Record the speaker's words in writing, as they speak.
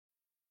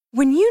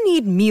When you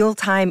need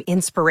mealtime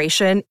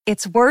inspiration,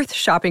 it's worth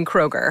shopping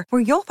Kroger,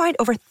 where you'll find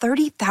over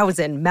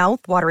 30,000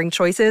 mouth-watering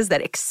choices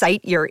that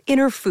excite your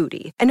inner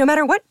foodie. And no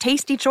matter what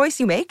tasty choice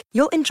you make,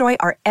 you'll enjoy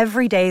our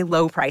everyday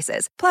low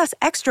prices, plus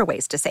extra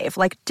ways to save,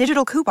 like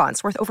digital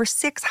coupons worth over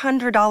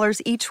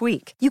 $600 each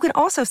week. You can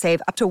also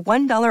save up to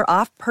 $1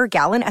 off per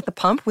gallon at the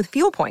pump with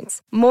fuel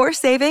points. More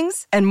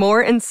savings and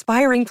more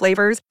inspiring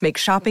flavors make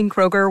shopping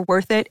Kroger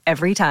worth it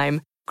every time.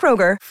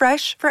 Kroger,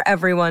 fresh for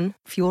everyone.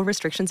 Fuel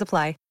restrictions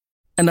apply.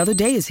 Another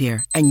day is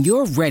here, and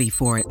you're ready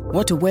for it.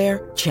 What to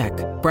wear? Check.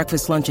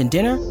 Breakfast, lunch, and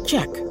dinner?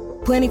 Check.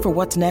 Planning for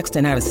what's next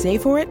and how to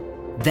save for it?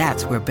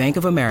 That's where Bank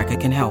of America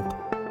can help.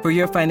 For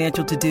your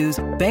financial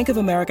to-dos, Bank of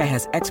America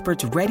has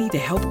experts ready to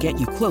help get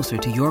you closer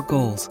to your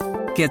goals.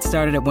 Get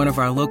started at one of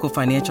our local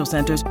financial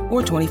centers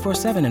or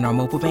 24/7 in our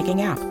mobile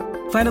banking app.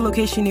 Find a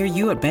location near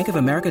you at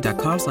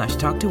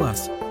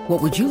bankofamerica.com/talktous.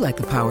 What would you like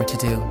the power to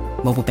do?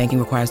 Mobile banking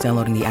requires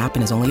downloading the app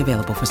and is only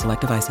available for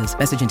select devices.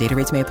 Message and data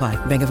rates may apply.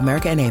 Bank of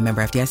America N.A.,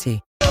 member FDIC.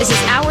 This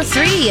is hour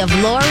 3 of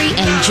Lori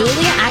and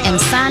Julia. I am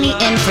Sonny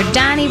in for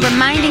Donnie,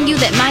 reminding you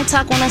that My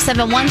Talk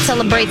 1071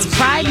 celebrates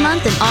Pride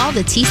Month and all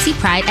the TC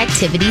Pride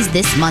activities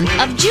this month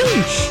of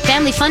June.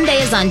 Family Fun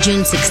Day is on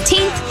June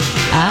 16th.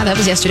 That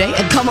was yesterday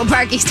at Como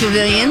Park East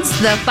Pavilions.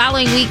 The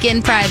following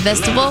weekend Pride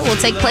Festival will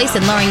take place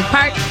in Loring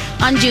Park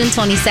on June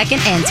 22nd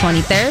and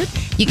 23rd.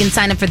 You can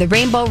sign up for the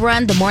Rainbow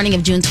Run the morning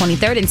of June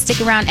 23rd and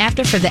stick around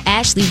after for the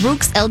Ashley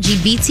Rooks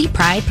LGBT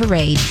Pride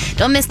Parade.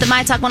 Don't miss the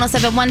My Talk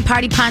 1071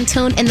 Party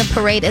Pontoon in the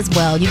parade as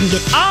well. You can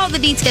get all the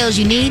details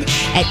you need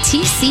at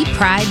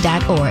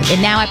tcpride.org.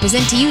 And now I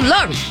present to you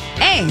Lori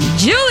and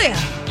Julia.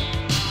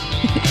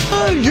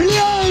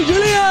 Julia.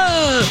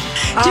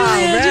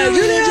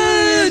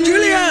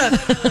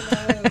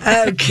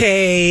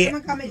 Okay.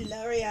 Someone call me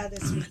Loria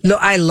this week.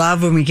 I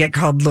love when we get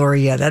called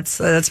Loria. That's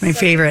my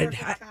favorite.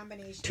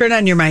 Turn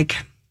on your mic.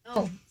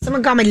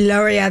 Someone called me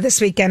Loria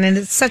this weekend, and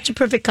it's such a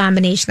perfect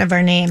combination of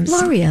our names.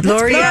 Loria and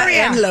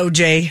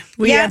Loj.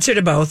 We answer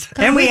to both.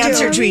 And we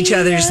answer to each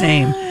other's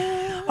name.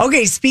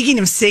 Okay, speaking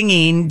of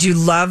singing, do you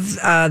love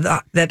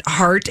that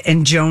Hart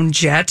and Joan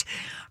Jett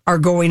are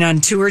going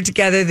on tour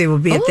together? They will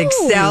be at the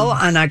Excel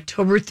on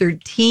October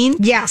 13th.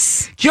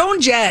 Yes.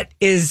 Joan Jett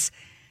is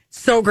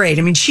so great.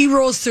 I mean, she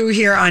rolls through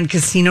here on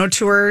casino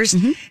tours.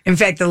 Mm-hmm. In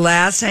fact, the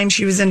last time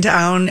she was in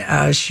town,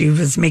 she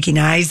was making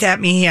eyes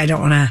at me. I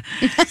don't want to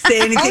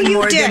say anything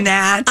more than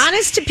that.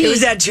 Honest to Pete. It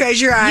was at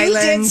Treasure Island.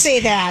 You did say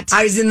that.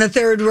 I was in the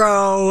third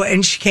row,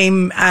 and she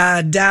came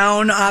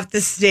down off the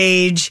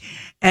stage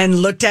and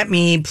looked at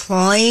me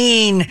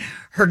playing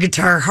her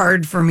guitar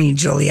hard for me,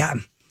 Julia.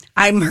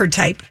 I'm her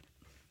type.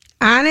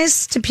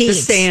 Honest to Pete.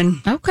 Just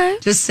saying. Okay.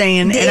 Just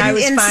saying. And I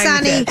was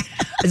fine with it.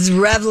 I was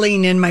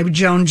reveling in my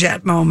Joan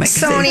Jett moment.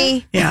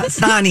 Sonny.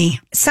 Sonny.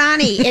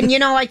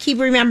 And I keep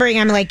remembering,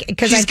 I'm like,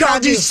 because she's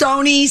called you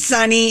Sony,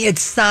 Sonny.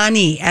 It's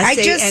Sonny. I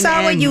just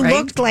saw what you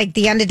looked like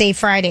the end of Day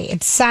Friday.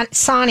 It's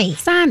Sonny.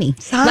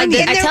 Like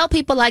I tell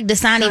people like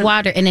Dasani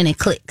water and then it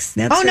clicks.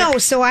 No.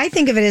 So I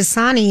think of it as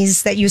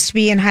Sonny's that used to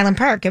be in Highland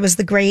Park. It was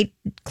the great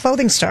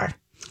clothing store.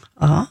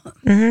 Oh.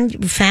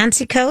 Mm-hmm.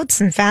 Fancy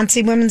coats and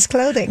fancy women's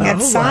clothing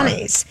at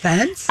Sonny's.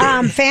 Fancy.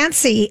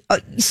 Fancy.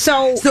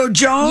 So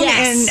Joan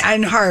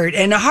and Hart.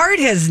 And Hart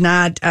has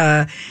not,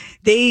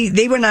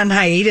 they went on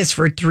hiatus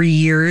for 3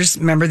 years.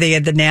 Remember, they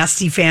had the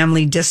Nasty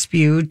Family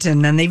dispute,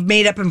 and then they've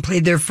made up and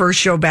played their first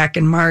show back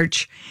in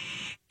March.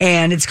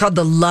 And it's called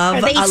the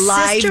Love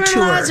Alive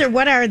Tour. Or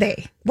what are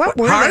they? What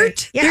were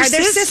Hart? they? Yeah,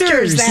 they're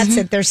sisters. That's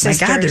it. They're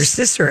sisters. My God, they're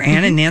sister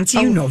Ann and Nancy.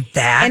 You know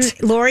that.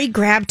 And Lori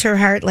grabbed her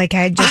heart like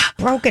I had just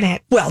broken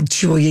it. Well,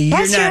 Julia,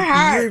 Bless your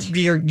heart.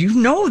 You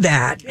know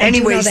that.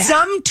 Anyway,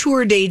 some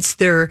tour dates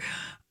they're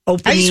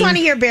opening. I just want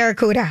to hear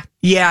Barracuda.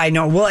 Yeah, I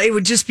know. Well, it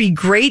would just be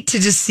great to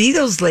just see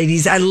those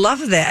ladies. I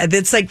love that.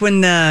 It's like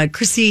when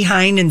Chrissy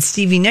Hine and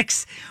Stevie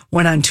Nicks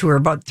went on tour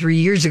about 3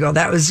 years ago.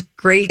 That was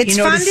great. It's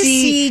fun to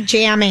see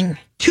jamming.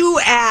 2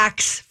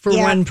 acts for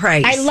one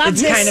price. I love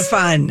it's this. kind of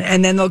fun.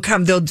 And then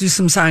they'll do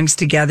some songs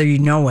together. You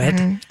know it.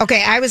 Mm-hmm.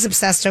 Okay, I was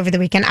obsessed over the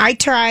weekend. I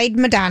tried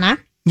Madonna.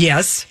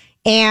 Yes.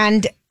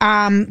 And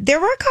there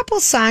were a couple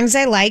songs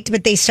I liked,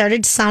 but they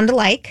started to sound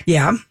alike.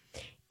 Yeah.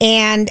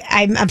 And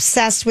I'm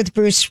obsessed with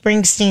Bruce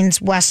Springsteen's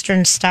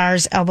Western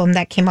Stars album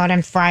that came out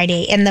on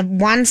Friday. And the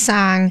one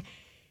song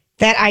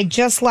that I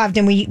just loved,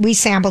 and we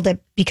sampled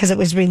it because it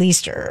was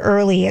released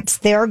early. It's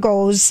There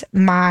Goes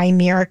My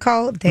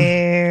Miracle.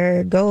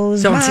 There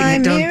goes don't my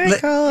sing it.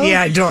 miracle.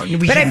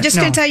 But I'm just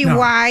going to tell you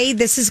why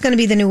this is going to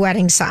be the new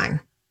wedding song.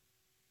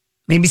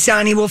 Maybe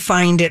Sonny will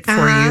find it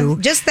for you.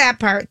 Just that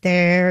part.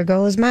 There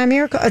goes my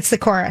miracle. It's the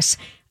chorus.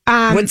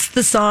 What's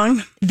the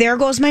song? There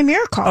Goes My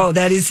Miracle. Oh,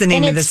 that is the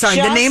name of the song.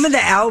 The name of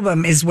the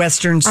album is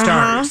Western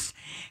Stars.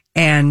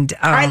 And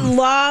I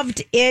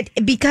loved it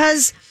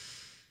because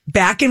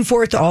back and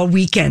forth all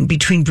weekend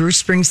between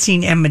Bruce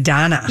Springsteen and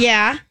Madonna.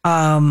 Yeah.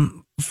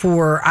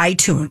 For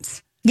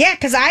iTunes. Yeah,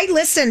 because I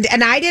listened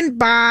and I didn't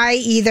buy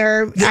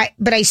either,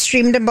 but I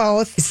streamed them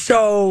both.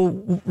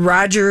 So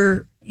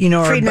Roger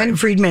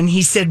Friedman,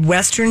 he said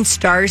Western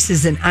Stars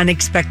is an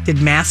unexpected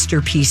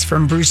masterpiece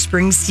from Bruce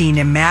Springsteen,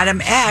 and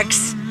Madam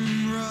X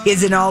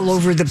is an all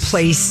over the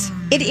place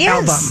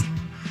album.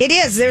 It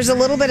is. There's a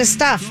little bit of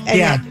stuff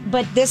in it,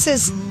 but this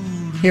is...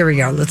 Here we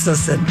go. Let's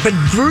listen. But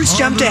Bruce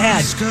jumped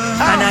ahead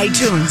on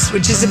iTunes,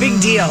 which is a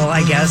big deal,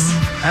 I guess.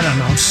 I don't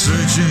know.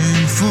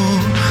 Searching for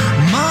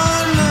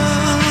my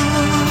love.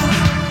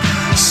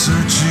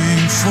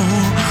 Searching for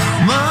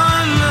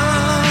my love.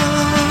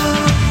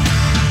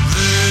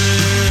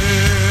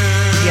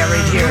 Yeah,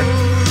 right here.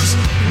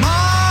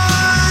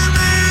 My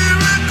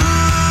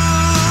miracle.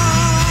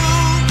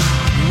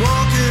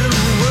 Walking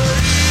away.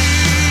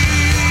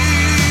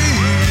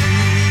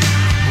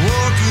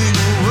 Walking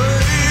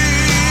away.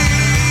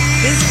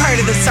 This part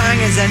of the song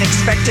is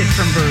unexpected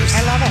from Bruce.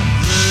 I love it.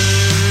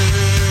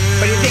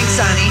 What do you think,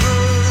 Sonny?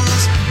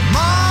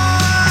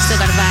 I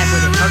still got a vibe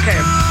with it. Okay.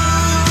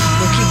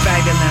 We'll keep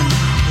vibing then.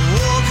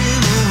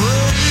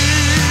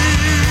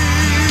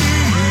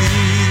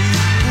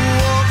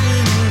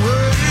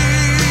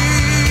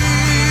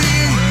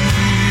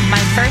 My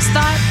first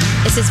thought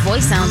is his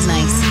voice sounds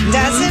nice.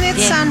 Doesn't it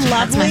sound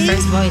lovely? That's my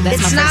first voice.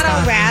 That's it's my not first all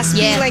thought.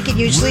 raspy like it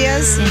usually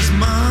is.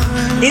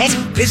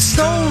 It's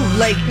so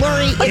like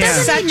Lori, But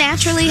doesn't he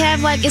naturally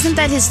have isn't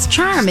that his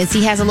charm? Is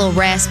he has a little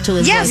rasp to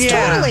his Yes, voice?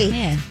 totally.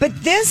 Yeah. But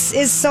this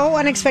is so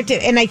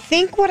unexpected. And I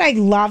think what I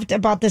loved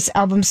about this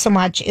album so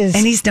much is...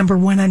 and he's number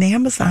 1 on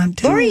Amazon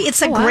too. Lori,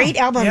 it's a great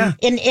album. Yeah.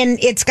 And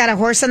it's got a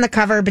horse on the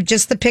cover, but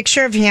just the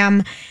picture of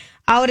him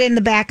out in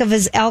the back of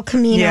his El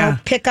Camino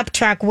pickup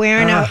truck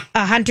wearing a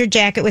hunter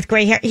jacket with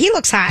gray hair. He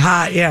looks hot.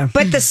 Hot, yeah.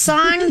 But the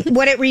song,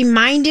 what it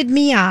reminded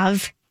me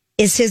of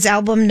is his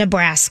album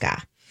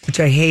Nebraska. Which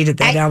I hated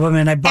that album,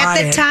 and I bought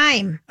it. At the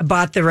time. I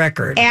bought the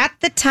record. At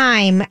the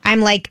time,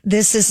 I'm like,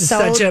 this is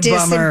so Such a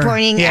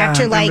disappointing bummer.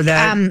 after remember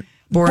that?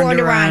 Born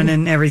to Run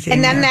and everything.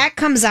 And then that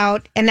comes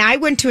out, and I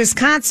went to his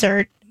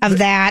concert of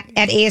that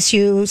at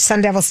ASU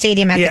Sun Devil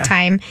Stadium at the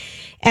time.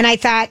 And I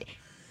thought,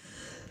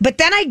 but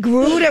then I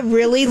grew to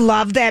really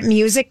love that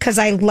music because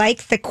I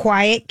like the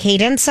quiet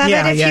cadence of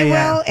it, if you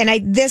will. And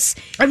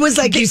it was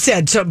like you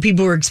said, so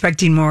people were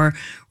expecting more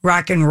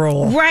rock and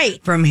roll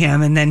from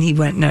him, and then he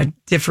went in a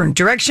different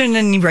direction,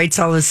 and he writes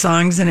all his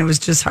songs, and it was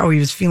just how he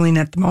was feeling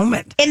at the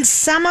moment. In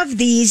some of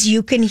these,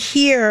 you can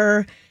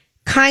hear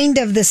kind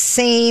of the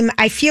same.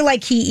 I feel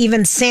like he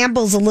even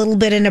samples a little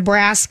bit of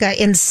Nebraska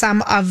in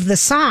some of the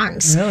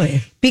songs.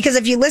 Really? Because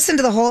if you listen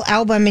to the whole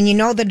album and you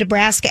know the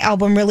Nebraska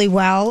album really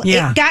well,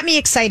 it got me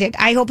excited.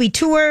 I hope he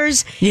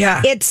tours.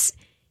 Yeah. It's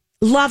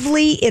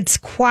lovely. It's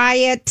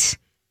quiet.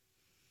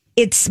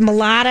 It's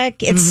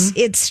melodic.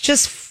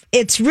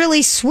 It's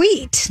really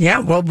sweet. Yeah,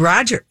 well,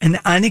 Roger, an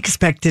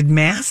unexpected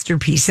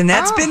masterpiece. And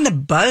that's been the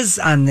buzz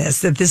on this,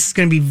 that this is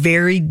going to be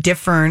very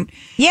different.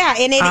 Yeah,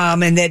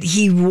 and that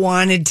he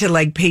wanted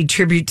to pay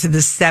tribute to the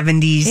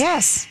 70s.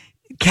 Yes.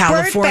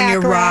 California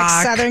rock.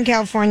 Southern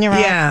California rock.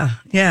 Yeah.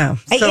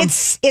 So,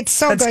 it's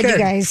so good, you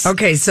guys.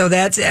 Okay, so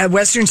that's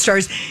Western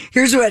Stars.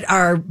 Here's what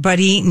our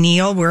buddy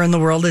Neil, where in the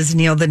world is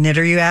Neil the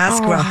Knitter, you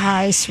ask? Oh, well,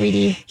 hi,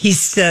 sweetie. He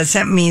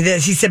sent me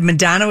this. He said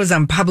Madonna was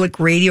on public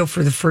radio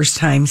for the first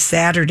time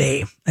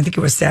Saturday. I think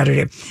it was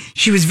Saturday.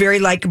 She was very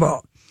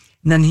likable.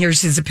 And then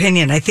here's his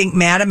opinion. I think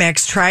Madam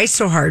X tries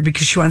so hard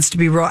because she wants to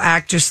be a real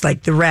actress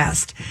like the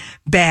rest.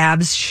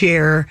 Babs,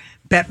 Cher,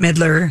 Bette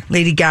Midler,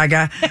 Lady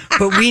Gaga,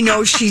 but we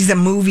know she's a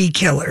movie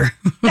killer.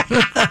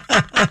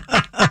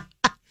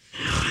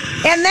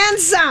 And then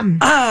some.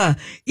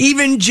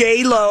 Even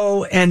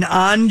J-Lo and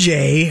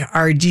Anjay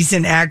are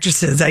decent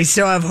actresses. I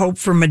still have hope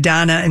for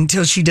Madonna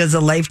until she does a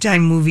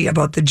Lifetime movie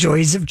about the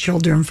joys of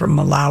children from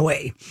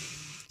Malawi.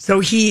 So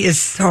he is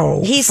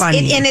so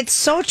funny. And it's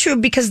so true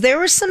because there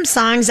were some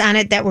songs on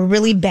it that were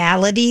really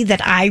ballady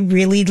that I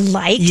really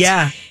liked.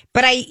 Yeah.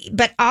 But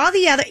all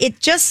the other, it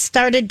just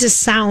started to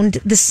sound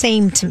the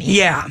same to me.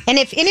 Yeah. And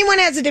if anyone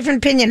has a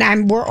different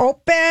opinion, we're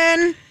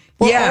open.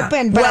 We're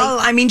open. But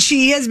I mean,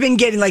 she has been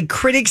getting,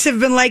 critics have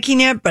been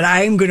liking it, but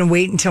I am going to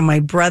wait until my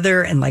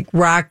brother and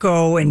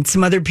Rocco and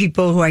some other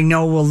people who I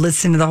know will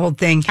listen to the whole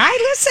thing. I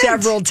listened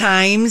several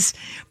times.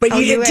 But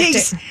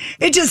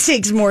it just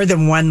takes more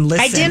than one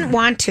listen. I didn't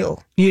want to.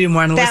 You didn't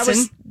want to listen? That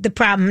was the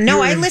problem.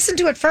 No, I listened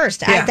to it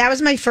first. Yeah. That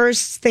was my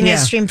first thing I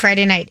streamed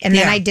Friday night. And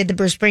then I did the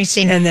Bruce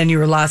Springsteen. And then you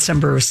were lost on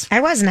Bruce.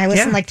 I wasn't. I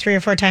listened 3 or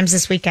 4 times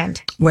this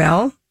weekend.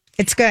 Well,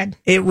 it's good.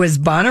 It was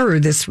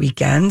Bonnaroo this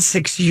weekend,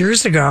 6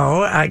 years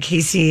ago.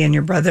 Casey and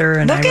your brother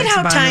and Look I at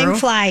how time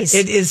flies.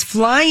 It is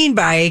flying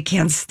by. I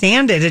can't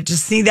stand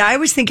it. I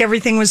always think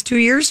everything was 2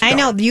 years ago. I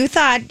know. You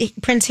thought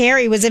Prince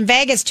Harry was in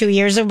Vegas 2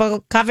 years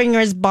ago, covering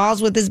his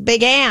balls with his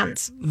big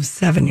hands. It was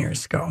 7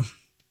 years ago.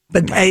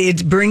 But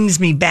it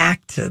brings me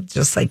back to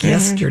just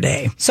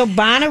yesterday. So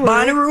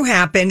Bonnaroo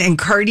happened and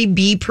Cardi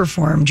B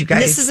performed, you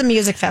guys. This is a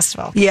music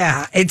festival.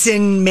 Yeah. It's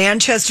in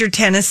Manchester,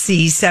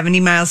 Tennessee, 70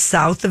 miles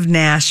south of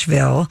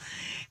Nashville.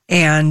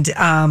 And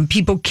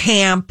people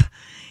camp,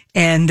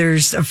 and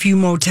there's a few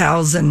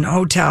motels and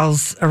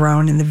hotels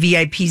around, and the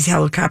VIPs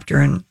helicopter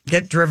and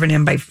get driven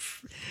in by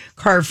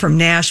car from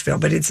Nashville.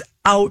 But it's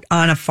out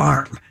on a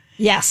farm.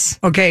 Yes.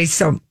 Okay,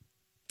 so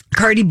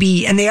Cardi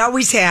B, and they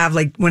always have,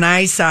 like when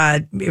I saw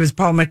it, it was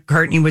Paul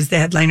McCartney was the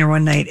headliner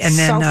one night, and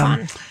then So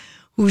fun.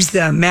 who's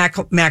the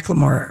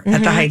Macklemore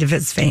at the height of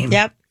his fame.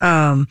 Yep.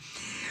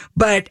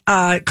 But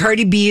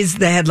Cardi B is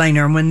the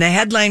headliner, and when the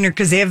headliner,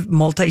 because they have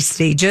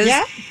multi-stages,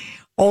 Yeah.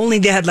 only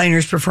the headliner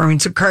is performing.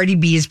 So Cardi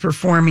B is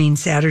performing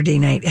Saturday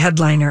night,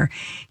 headliner.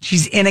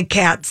 She's in a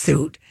cat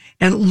suit.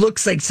 And it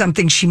looks like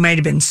something she might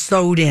have been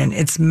sewed in.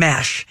 It's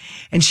mesh.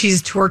 And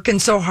she's twerking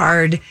so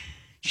hard,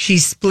 she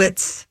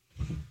splits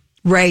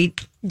right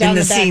Down in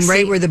the the back seam,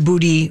 right seat. where the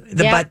booty,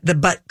 Yep. the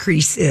butt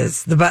crease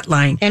is, the butt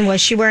line. And was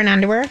she wearing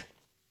underwear?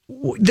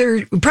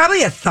 They're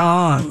probably a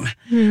thong.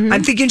 Mm-hmm.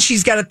 I'm thinking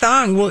she's got a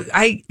thong. Well,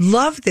 I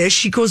love this.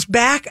 She goes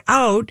back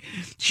out.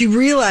 She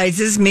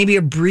realizes maybe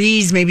a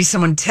breeze, maybe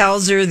someone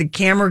tells her, the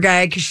camera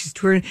guy, because she's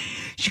touring.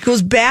 She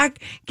goes back,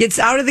 gets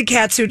out of the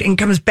catsuit, and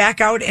comes back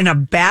out in a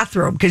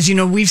bathrobe. Because, you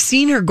know, we've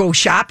seen her go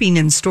shopping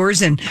in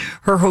stores in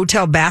her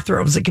hotel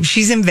bathrobes. Like if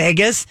she's in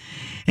Vegas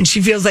and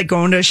she feels like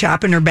going to a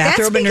shop in her That's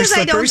bathrobe and her because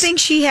I slippers. don't think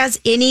she has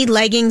any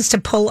leggings to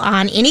pull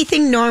on,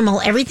 anything normal.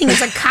 Everything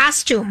is a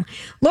costume.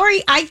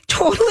 Lori, I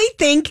totally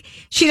think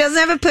she doesn't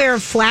have a pair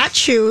of flat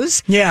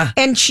shoes. Yeah.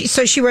 And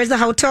so she wears the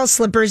hotel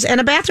slippers and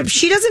a bathrobe.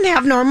 She doesn't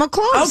have normal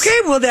clothes. Okay,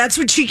 well, that's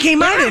what she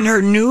came out in,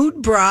 her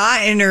nude bra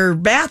and her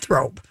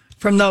bathrobe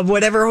from the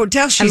whatever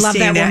hotel she's love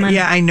staying that at. woman.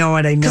 Yeah, I know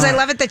it. Because I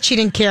love it that she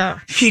didn't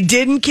care. She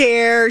didn't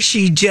care.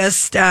 She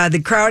just,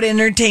 the crowd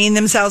entertained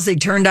themselves. They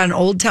turned on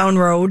Old Town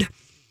Road,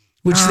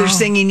 which they're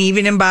singing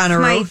even in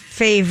Bonnaroo. My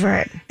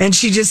favorite. And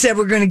she just said,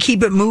 we're going to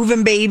keep it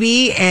moving,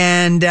 baby.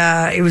 And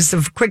it was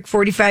a quick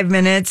 45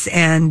 minutes.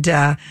 And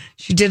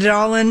she did it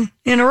all in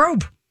a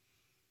robe.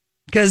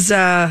 Because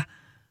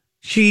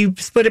she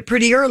split it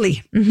pretty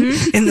early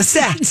in the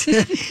set.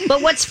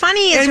 But what's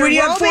funny is And her when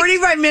you have robe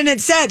 45-minute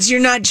sets, you're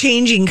not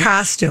changing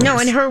costumes. No,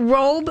 and her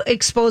robe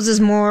exposes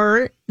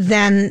more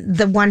than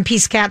the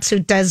one-piece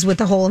catsuit does with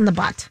the hole in the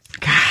butt.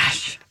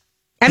 Gosh.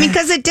 I mean,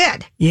 because it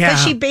did. Yeah.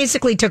 Because she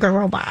basically took her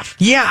robe off.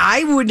 Yeah,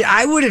 I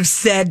would have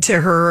said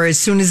to her as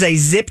soon as I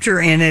zipped her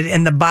in it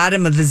and the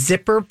bottom of the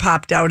zipper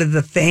popped out of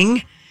the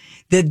thing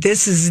that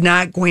this is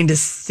not going to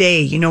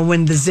stay. You know,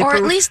 when the zipper... Or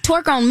at least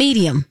twerk on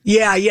medium.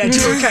 Yeah,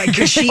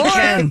 because she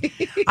can.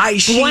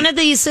 One of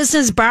the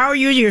assistants borrow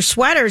you your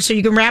sweater so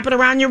you can wrap it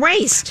around your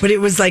waist. But it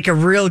was like a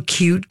real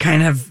cute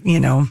kind of, you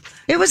know...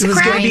 It was a going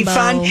crack. to be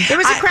fun. There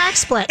was a crack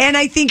split. And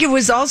I think it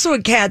was also a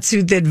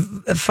catsuit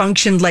that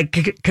functioned like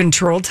a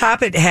control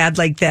top. It had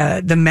like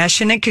the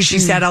mesh in it because she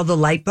said all the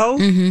lipo.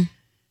 Mm-hmm.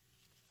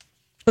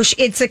 Oh,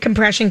 it's a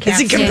compression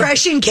catsuit. It's a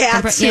compression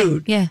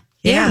catsuit. Yeah.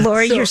 Yeah,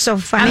 Lori, you're so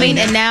funny. I mean,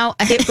 and now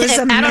It was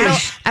a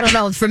I don't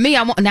know. For me,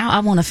 I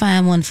want to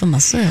find one for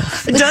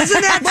myself.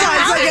 Doesn't that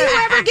how sound do you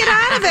ever get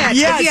out of it?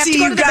 Yeah, if you have see, to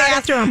go to the gotta,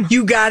 bathroom.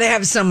 You got to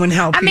have someone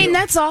help I mean, you.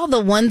 that's all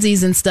the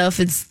onesies and stuff.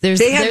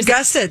 They have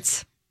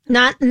gussets.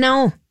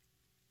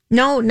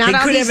 No, not They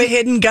all could these. have a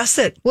hidden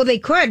gusset. Well, they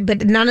could,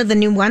 but none of the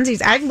new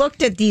onesies. I've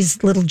looked at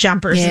these little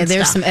jumpers. Yeah, and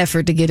there's stuff. some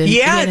effort to get in.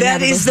 Yeah, get in that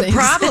out of is those the things.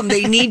 problem.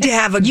 They need to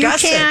have a You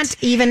gusset. can't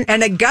even-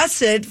 And a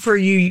gusset for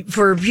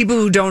people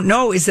who don't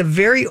know is a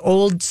very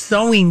old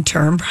sewing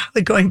term,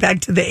 probably going back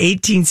to the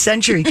 18th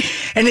century,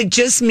 and it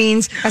just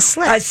means A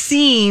slit. a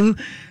seam,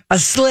 a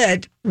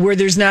slit where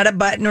there's not a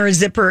button or a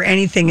zipper or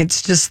anything.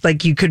 It's just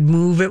like you could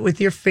move it with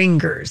your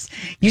fingers.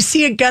 You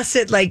see a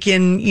gusset like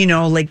in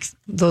like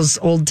those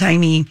old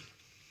timey.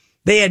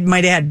 They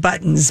might have had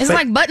buttons. It's but-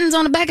 like buttons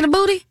on the back of the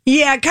booty.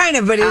 yeah, kind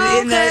of, but Oh,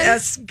 in okay.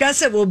 the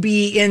gusset will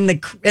be in the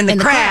the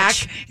crack,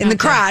 crotch. in the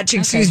Okay. crotch.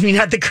 Excuse me,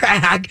 not the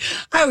crack.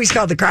 I always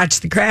call the crotch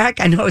the crack.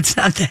 I know it's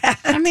not that.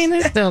 I mean,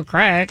 there's still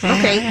crack.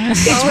 Okay.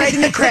 It's right in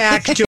the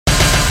crack.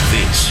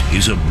 This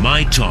is a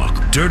My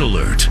Talk Dirt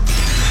Alert.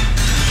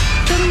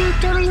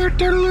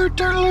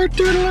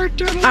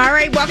 All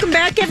right, welcome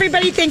back,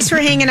 everybody. Thanks for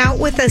hanging out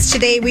with us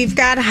today. We've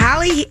got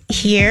Holly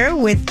here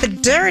with the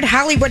dirt.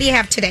 Holly, what do you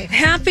have today?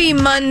 Happy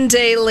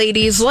Monday,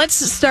 ladies. Let's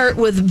start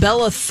with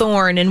Bella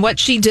Thorne and what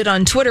she did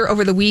on Twitter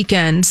over the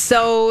weekend.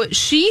 So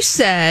she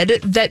said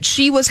that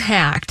she was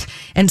hacked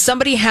and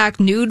somebody hacked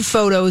nude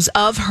photos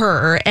of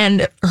her,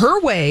 and her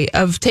way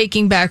of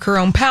taking back her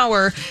own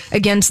power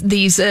against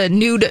these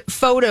nude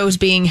photos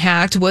being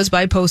hacked was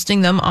by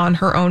posting them on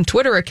her own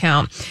Twitter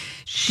account.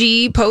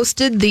 She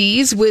posted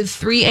these with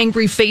 3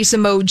 angry face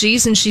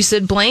emojis, and she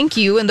said, blank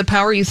you and the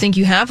power you think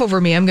you have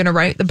over me. I'm going to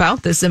write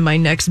about this in my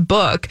next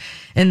book.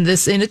 And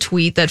this in a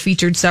tweet that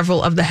featured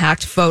several of the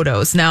hacked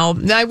photos. Now,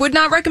 I would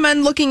not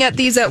recommend looking at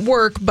these at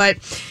work, but,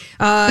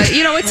 I'm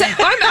just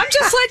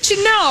letting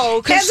you know,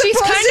 because As she's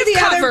opposed kind to of the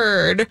other-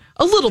 covered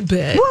a little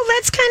bit. Well,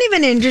 that's kind of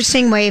an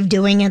interesting way of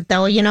doing it,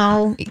 though,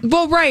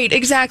 Well, right,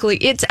 exactly.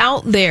 It's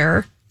out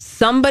there.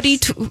 somebody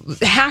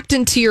hacked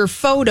into your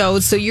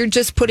photos, so you're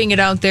just putting it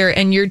out there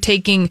and you're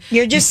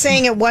just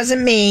saying it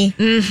wasn't me.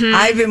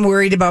 I've been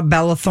worried about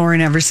Bella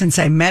Thorne ever since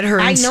I met her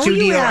in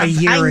studio a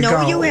year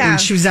ago. And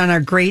she was on our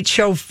great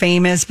show,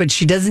 Famous, but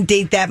she doesn't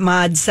date that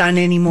mod son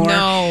anymore.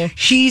 No.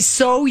 She's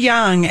so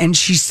young and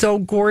she's so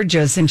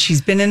gorgeous, and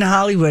she's been in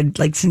Hollywood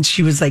like since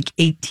she was like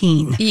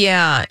 18.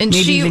 Yeah. And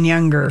maybe even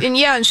younger.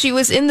 And she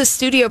was in the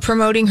studio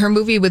promoting her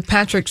movie with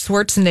Patrick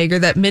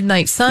Schwarzenegger, that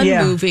Midnight Sun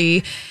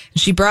movie.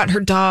 She brought her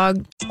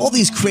dog. All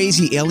these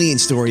crazy alien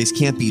stories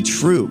can't be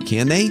true,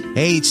 can they?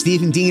 Hey, it's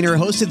Stephen Diener,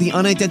 host of the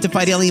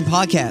Unidentified Alien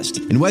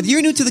Podcast. And whether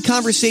you're new to the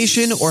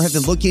conversation or have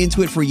been looking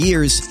into it for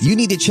years, you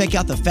need to check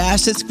out the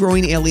fastest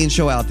growing alien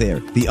show out there,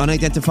 the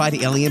Unidentified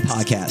Alien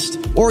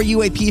Podcast, or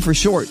UAP for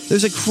short.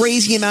 There's a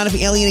crazy amount of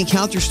alien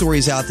encounter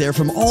stories out there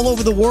from all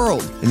over the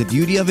world. And the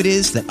beauty of it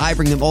is that I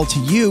bring them all to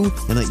you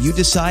and let you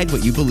decide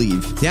what you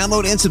believe.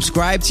 Download and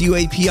subscribe to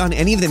UAP on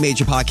any of the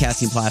major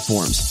podcasting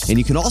platforms. And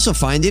you can also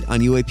find it on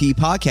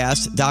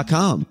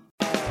UAPpodcast.com.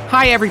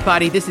 Hi,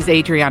 everybody. This is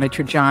Adriana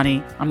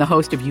Trajani. I'm the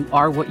host of You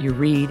Are What You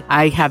Read.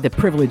 I have the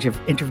privilege of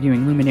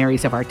interviewing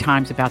luminaries of our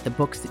times about the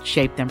books that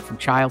shaped them from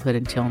childhood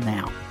until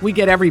now. We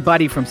get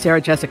everybody from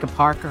Sarah Jessica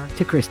Parker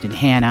to Kristen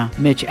Hanna,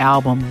 Mitch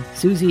Albom,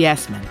 Susie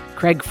Essman,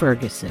 Craig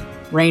Ferguson,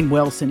 Rainn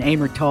Wilson,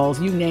 Amor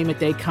Tolls, you name it,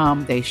 they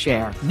come, they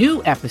share.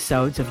 New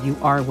episodes of You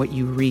Are What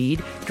You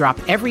Read drop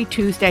every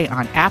Tuesday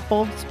on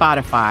Apple,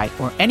 Spotify,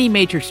 or any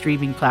major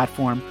streaming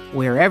platform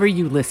wherever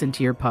you listen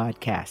to your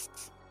podcasts.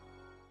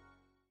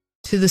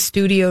 To the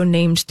studio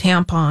named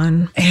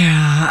Tampon.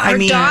 Yeah, Her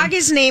dog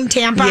is named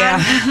Tampon.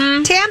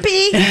 Yeah.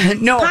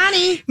 Tampy. No,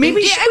 Bonnie.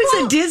 maybe she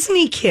was a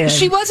Disney kid.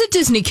 She was a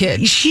Disney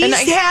kid.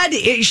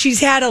 She's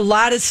had a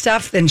lot of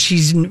stuff and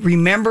she's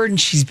remembered and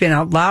she's been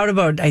out loud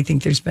about. I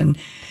think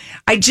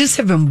I just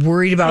have been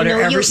worried about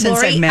her ever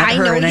since I met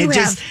her,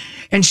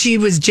 and she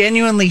was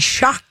genuinely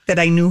shocked that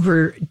I knew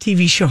her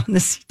TV show on the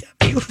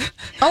CW.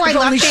 Oh, I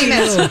love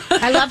Famous.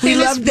 We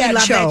loved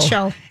that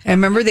show. And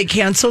remember, they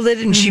canceled it,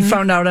 and she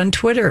found out on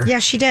Twitter. Yeah,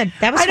 she did.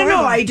 That was I don't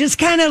know. I just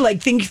kind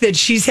of think that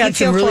she's had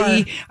some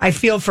really. I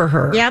feel for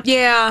her. Yep.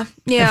 Yeah.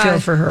 I feel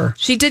for her.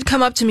 She did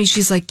come up to me.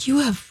 She's like, "You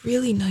have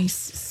really nice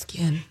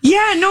skin."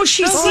 Yeah. No,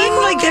 she seemed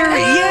like there.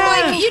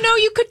 Yeah. Like,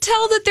 you could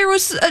tell that there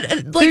was.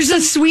 There's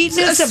a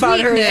sweetness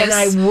about her, and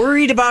I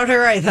worried about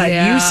her. I thought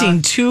you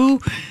seem too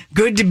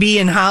good to be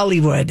in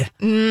Hollywood.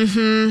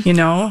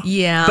 Mm-hmm.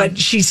 Yeah. But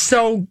she's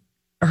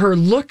her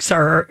looks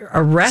are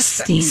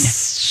arresting,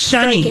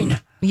 stunning.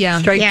 Yeah.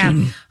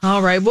 Striking. Yeah.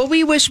 All right. Well,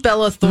 we wish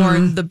Bella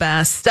Thorne the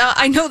best.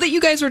 I know that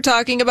you guys were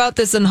talking about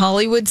this in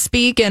Hollywood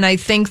Speak, and I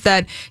think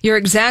that you're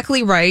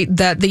exactly right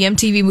that the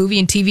MTV Movie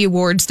and TV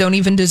Awards don't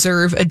even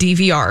deserve a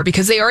DVR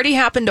because they already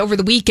happened over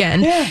the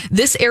weekend. Yeah.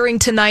 This airing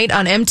tonight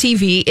on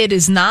MTV. It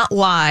is not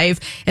live.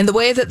 And the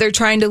way that they're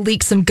trying to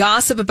leak some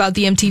gossip about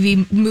the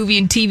MTV Movie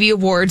and TV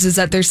Awards is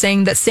that they're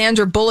saying that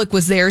Sandra Bullock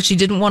was there. She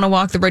didn't want to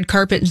walk the red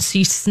carpet, and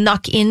she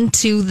snuck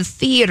into the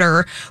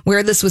theater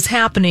where this was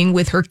happening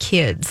with her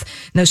kids.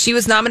 Now, she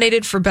was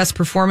nominated for Best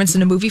Performance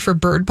in a Movie for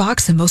Bird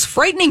Box and Most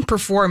Frightening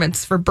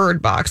Performance for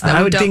Bird Box.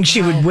 I would think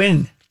she would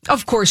win.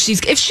 Of course,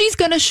 if she's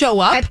going to show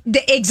up.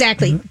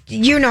 Exactly.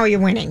 You're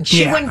winning.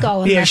 She wouldn't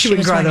go unless she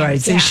wouldn't go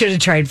otherwise. They should have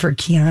tried for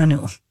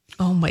Keanu.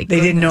 Oh, my goodness.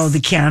 They didn't know the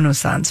Keanu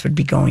Sans would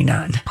be going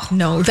on.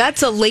 No,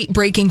 that's a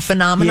late-breaking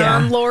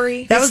phenomenon,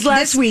 Lori. That was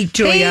last week,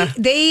 Julia.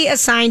 They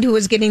assigned who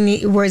was getting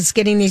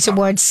these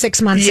awards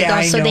 6 months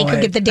ago so they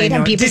could get the date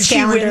on people's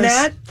calendars. Did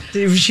she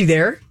win that? Was she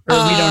there? Or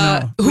we don't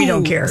know. We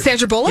don't care.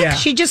 Sandra Bullock? Yeah.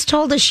 She just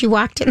told us she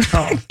walked in.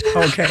 Oh,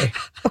 okay.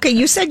 Okay,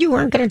 you said you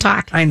weren't going to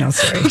talk. I know,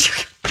 sorry.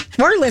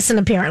 We're listening,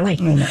 apparently.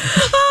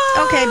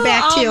 Okay,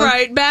 back to you. All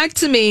right, back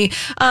to me.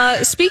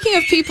 Speaking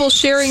of people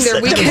sharing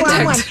their weekend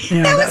activities.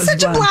 That was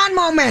such a blonde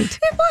moment.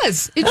 It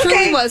was. It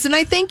truly was. And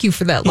I thank you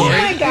for that, Lori. Oh,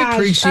 my gosh. I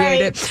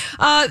appreciate it.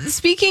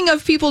 Speaking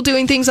of people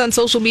doing things on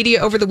social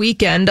media over the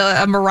weekend,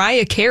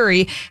 Mariah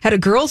Carey had a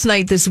girls'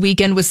 night this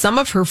weekend with some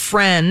of her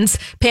friends.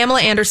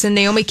 Pamela Anderson,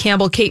 Naomi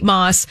Campbell, Kate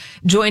Moss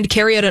joined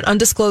Carey at an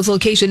undisclosed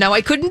location. Now,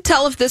 I couldn't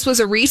tell if this was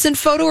a recent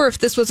photo or if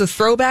this was a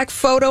throwback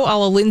photo a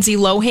la Lindsay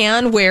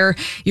Lohan, where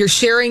you're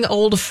sharing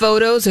old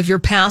photos of your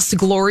past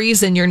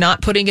glories and you're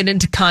not putting it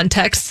into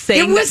context,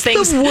 saying that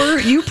things...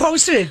 You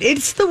posted it.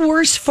 It's the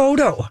worst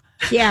photo.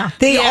 Yeah.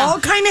 They all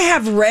kind of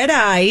have red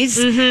eyes.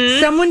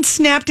 Mm-hmm. Someone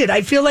snapped it.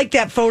 I feel like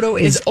that photo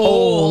is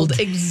old.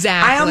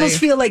 Exactly. I almost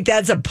feel like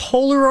that's a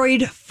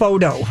Polaroid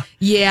photo.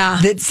 Yeah.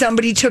 That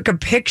somebody took a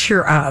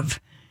picture of.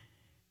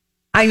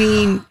 I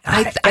mean,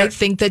 I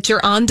think that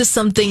you're onto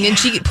something. Yeah. And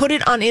she put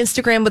it on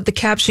Instagram with the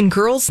caption,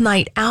 Girls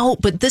Night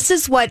Out. But this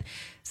is what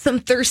some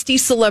thirsty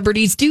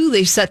celebrities do.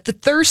 They set the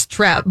thirst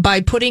trap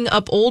by putting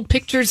up old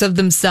pictures of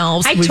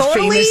themselves. I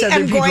totally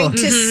am going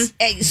to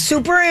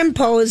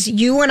superimpose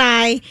you and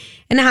I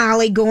and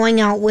Holly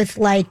going out with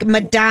like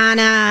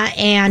Madonna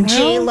and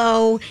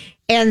J-Lo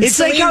and it's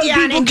Celine like how Dion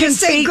people and can just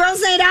say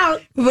Girls Night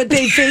Out. But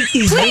they fake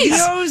these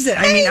videos.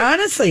 I mean,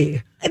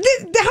 honestly.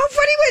 How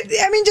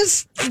funny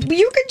just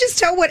you can just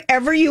tell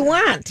whatever you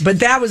want. But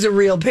that was a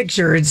real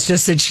picture. It's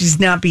just that she's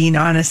not being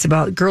honest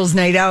about Girls'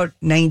 Night Out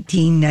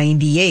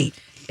 1998.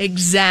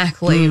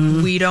 Exactly.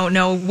 We don't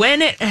know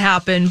when it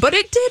happened, but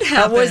it did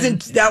happen.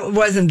 That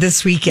wasn't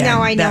this weekend. No,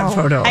 I know. That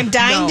photo. I'm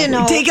dying to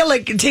know. Take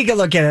a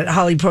look at it.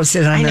 Holly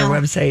posted it on their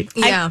website.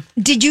 Yeah.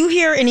 Did you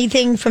hear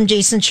anything from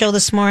Jason's show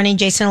this morning,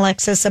 Jason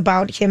Alexis,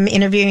 about him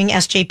interviewing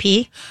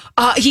SJP?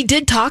 He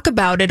did talk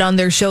about it on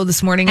their show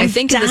this morning. I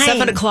think in the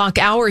 7 o'clock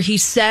hour, he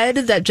said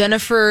that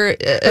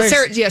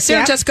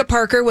Sarah Jessica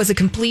Parker was a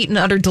complete and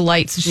utter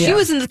delight. So she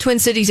was in the Twin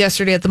Cities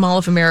yesterday at the Mall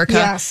of America.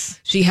 Yes.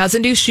 She has a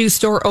new shoe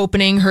store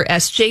opening, her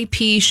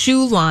SJP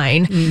shoe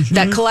line.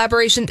 That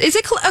collaboration, is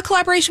it a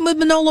collaboration with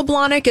Manolo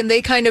Blahnik, and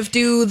they kind of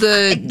do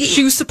the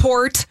shoe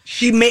support?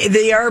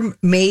 They are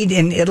made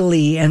in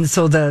Italy, and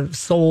so the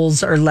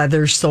soles are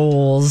leather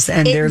soles,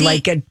 and they're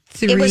like a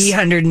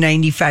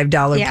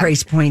 $395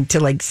 price point to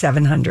like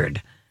 $700.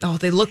 Oh,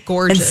 they look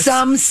gorgeous. And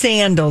some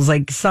sandals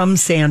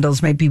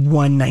might be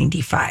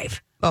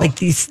 $195. Oh. Like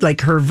these,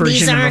 like her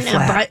version of a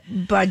flat.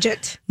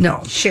 Budget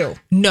shoe.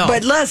 No,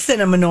 but less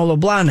than a Manolo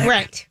Blahnik.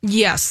 Right.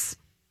 Yes.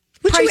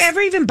 Would you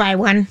ever even buy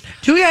one?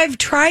 Julia, I've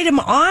tried them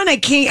on. I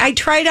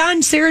tried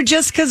on Sarah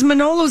Jessica's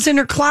Manolo's in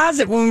her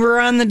closet when we were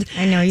on the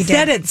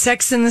set at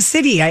Sex and the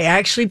City. I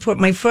actually put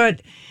my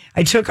foot.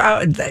 I took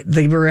out,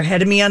 they were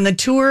ahead of me on the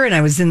tour, and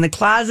I was in the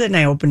closet, and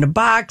I opened a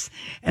box,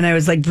 and I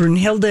was like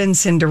Brunhilde and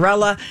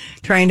Cinderella,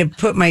 trying to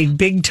put my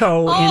big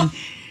toe in.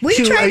 We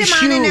tried them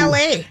on in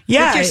LA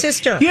with your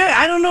sister. Yeah,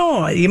 I don't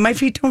know. My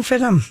feet don't fit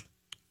them.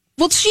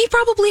 Well, she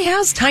probably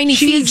has tiny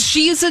feet.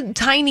 She is a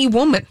tiny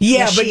woman.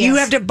 Yeah, but you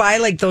have to buy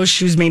like those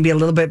shoes maybe a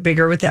little bit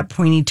bigger with that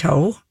pointy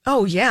toe.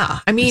 Oh, yeah.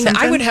 I mean,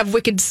 I would have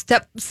wicked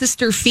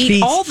stepsister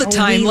feet all the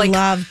time. We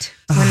loved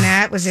when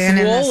that was in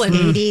the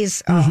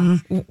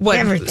 80s. What,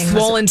 everything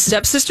swollen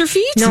stepsister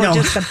feet? No,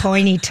 just the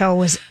pointy toe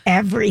was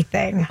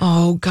everything.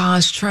 Oh,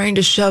 gosh, trying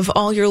to shove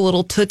all your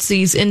little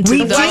tootsies into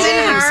those.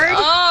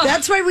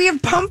 That's why we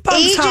have pump ups.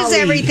 Age is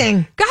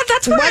everything. God,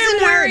 that's why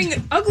I'm wearing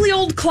ugly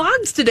old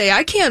clogs today.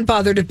 I can't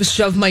bother to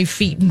shove my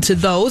feet into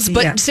those.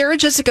 But Sarah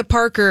Jessica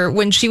Parker,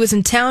 when she was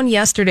in town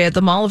yesterday at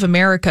the Mall of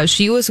America,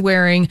 she was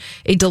wearing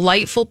a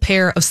delightful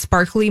pair of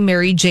sparkly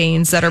Mary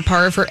Janes that are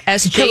part of her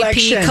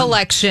SJP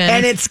collection.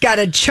 And it's got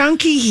a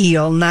chunky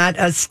heel, not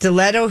a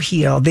stiletto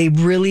heel. They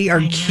really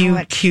are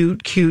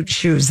cute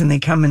shoes, and they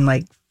come in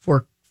like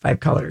 4-5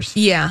 colors.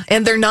 Yeah,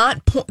 and they're not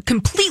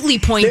completely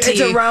pointy.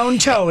 It's a round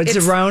toe. It's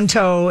a round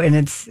toe, and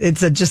it's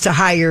just a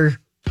higher,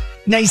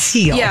 nice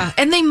heel. Yeah,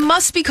 and they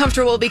must be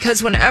comfortable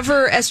because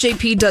whenever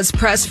SJP does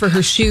press for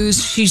her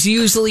shoes, she's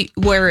usually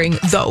wearing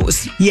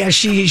those. Yeah,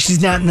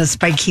 she's not in the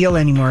spike heel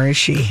anymore, is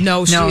she?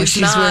 No, she's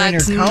not. Wearing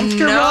her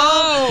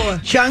comfortable,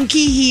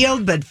 chunky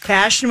heeled, but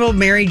fashionable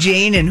Mary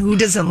Jane. And who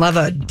doesn't love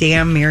a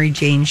damn Mary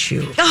Jane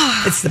shoe?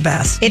 It's the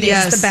best. It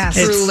is the best.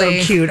 It's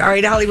Truly. so cute. All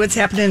right, Holly, what's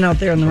happening out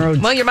there on the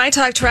road? Well, your My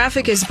Talk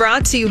traffic is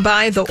brought to you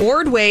by the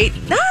Ordway.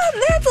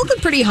 It's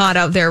looking pretty hot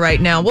out there right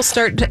now. We'll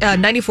start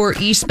 94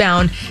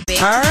 eastbound.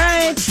 All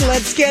right,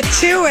 let's get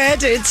to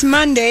it. It's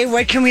Monday.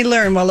 What can we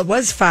learn? Well, it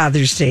was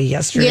Father's Day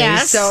yesterday.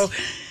 Yes. So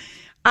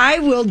I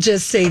will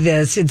just say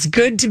this. It's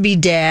good to be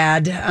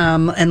dad.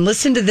 And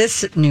listen to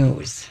this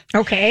news.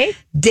 Okay.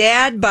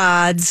 Dad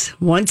bods,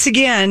 once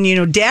again,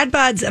 dad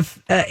bods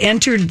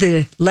entered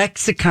the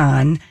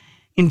lexicon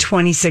in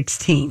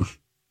 2016.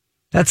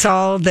 That's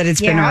all that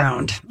it's been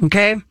around.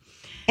 Okay.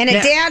 And a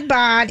dad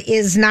bod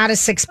is not a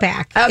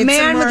six-pack. A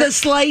man with a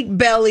slight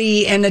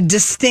belly and a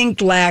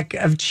distinct lack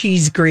of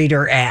cheese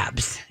grater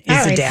abs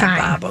is a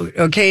dad bod.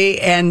 Okay,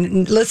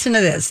 and listen to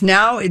this.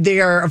 Now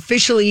they are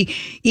officially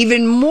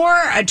even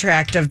more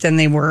attractive than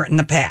they were in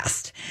the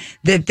past.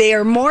 That they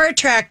are more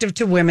attractive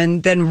to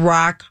women than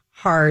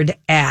rock-hard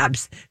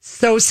abs.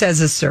 So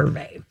says a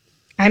survey.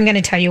 I'm going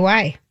to tell you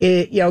why.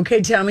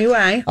 Okay, tell me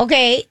why.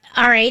 Okay,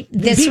 all right.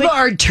 People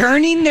are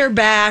turning their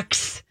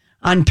backs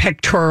on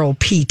pectoral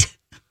Pete.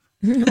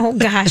 Oh,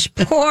 gosh.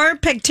 Poor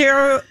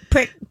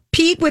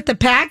Pete with the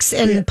packs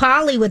and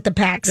Polly with the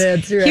packs.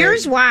 That's right.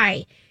 Here's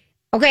why.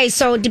 Okay,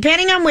 so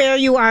depending on where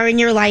you are in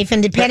your life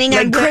and depending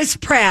on... Chris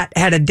Pratt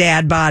had a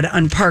dad bod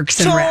on Parks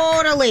and Rec.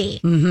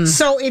 Totally. Mm-hmm.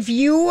 So if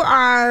you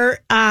are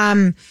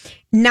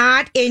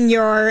not in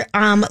your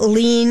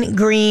lean,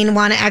 green,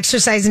 want to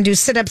exercise and do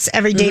sit-ups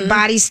every day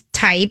body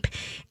type,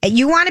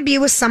 you want to be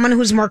with someone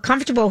who's more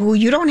comfortable, who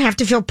you don't have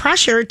to feel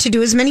pressure to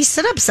do as many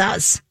sit-ups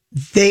as.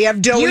 They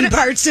have doughy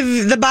parts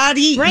of the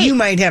body. Right. You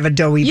might have a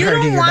doughy part of your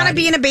body. You don't want to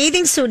be in a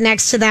bathing suit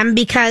next to them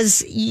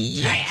because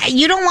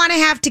you don't want to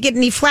have to get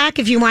any flack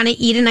if you want to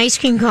eat an ice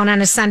cream cone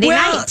on a Sunday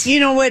night.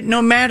 You know what?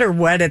 No matter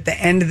what, at the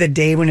end of the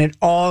day, when it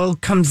all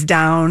comes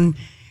down,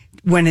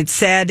 when it's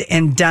said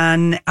and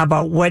done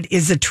about what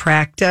is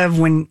attractive,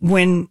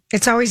 when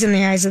it's always in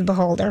the eyes of the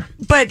beholder.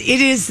 But it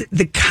is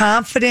the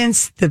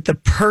confidence that the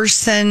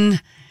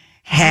person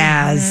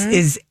has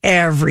is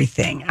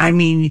everything. I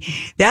mean,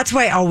 that's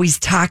why always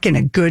talking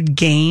a good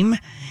game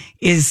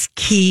is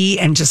key,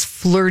 and just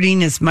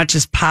flirting as much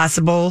as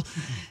possible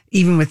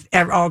even with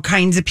all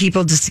kinds of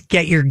people, just to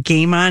get your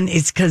game on,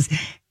 it's because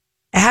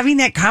having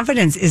that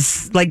confidence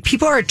is like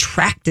people are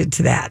attracted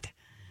to that.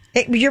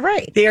 You're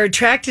right. They are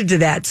attracted to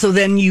that. So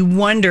then you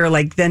wonder,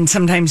 like, then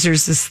sometimes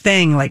there's this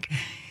thing like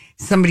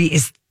somebody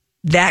is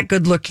that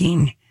good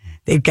looking.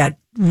 They've got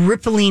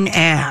rippling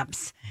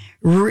abs,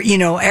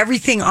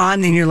 everything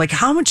on. And you're like,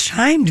 how much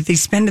time do they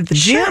spend at the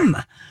gym?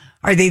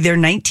 Are they there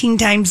 19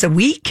 times a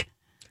week?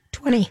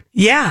 20.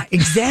 Yeah,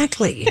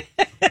 exactly.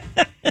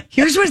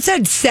 Here's what it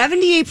said.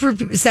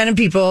 78% of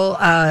people,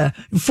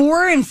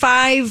 4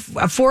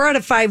 out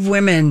of 5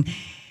 women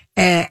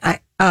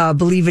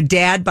believe a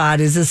dad bod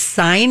is a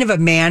sign of a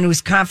man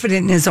who's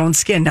confident in his own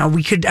skin. Now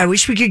I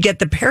wish we could get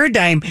the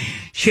paradigm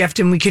shift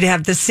and we could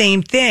have the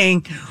same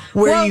thing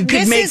where you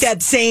could make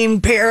that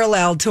same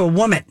parallel to a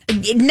woman.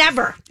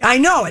 Never. I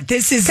know it.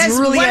 This is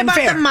really what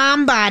unfair. about the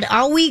mom bod?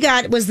 All we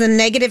got was the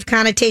negative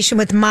connotation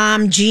with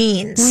mom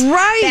jeans.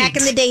 Right. Back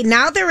in the day.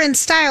 Now they're in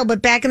style,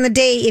 but back in the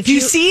day, if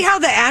you see how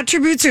the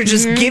attributes are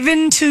just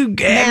given to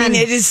men. I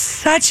mean, it is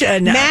such a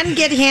men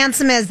get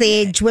handsome as they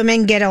age,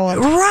 women get old.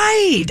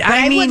 Right. But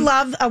I would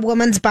love a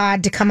woman's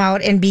bod to come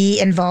out and be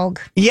in vogue.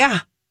 Yeah.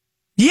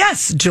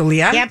 Yes,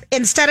 Julia. Yep.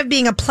 Instead of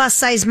being a plus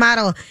size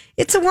model,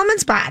 it's a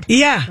woman's bod.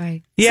 Yeah.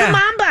 Right. Yeah. It's a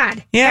mom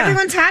bod. Yeah.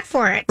 Everyone's hot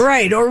for it.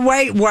 Right. Or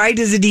why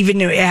does it even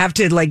have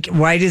to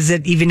why does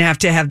it even have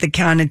to have the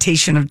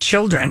connotation of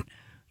children?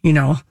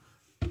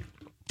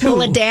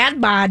 Well, a dad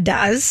bod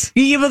does.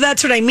 Yeah, well,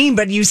 that's what I mean.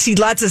 But you see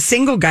lots of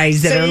single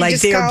guys that are like,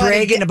 they are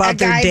bragging about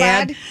their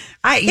dad.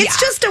 It's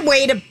just a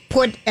way to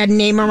put a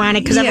name around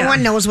it because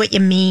everyone knows what you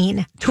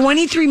mean.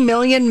 23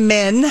 million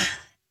men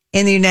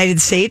in the United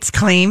States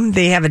claim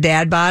they have a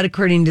dad bod,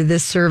 according to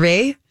this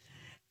survey.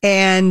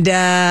 And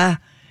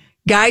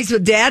guys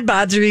with dad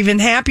bods are even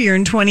happier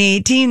in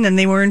 2018 than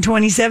they were in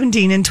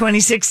 2017 and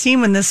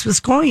 2016 when this was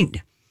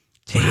coined.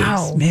 Jeez,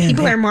 wow. Man,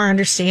 people are more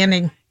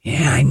understanding.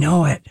 Yeah, I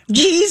know it.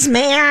 Jeez,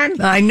 man.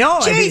 I know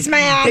it. Jeez,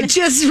 man. It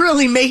just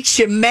really makes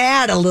you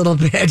mad a little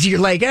bit. You're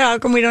like, how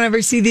come we don't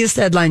ever see these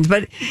headlines?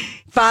 But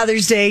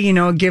Father's Day,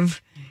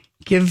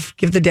 give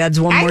the dads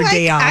one more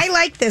day off. I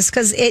like this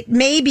because it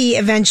maybe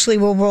eventually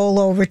will roll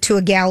over to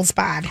a gal's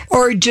bod.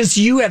 Or just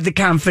you have the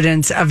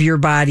confidence of your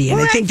body.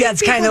 And I think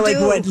that's kind of like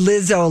what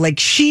Lizzo, like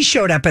she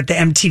showed up at the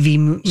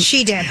MTV.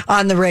 She did.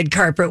 On the red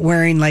carpet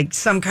wearing like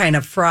some kind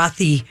of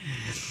frothy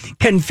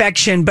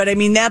confection. But I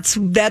mean, that's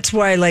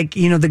why, like,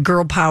 the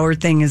girl power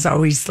thing is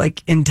always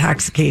like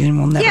intoxicating.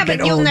 We'll never get old. Yeah,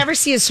 but you'll never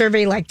see a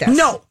survey like this.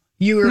 No.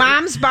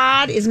 Mom's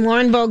bod is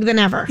more in vogue than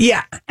ever.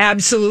 Yeah,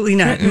 absolutely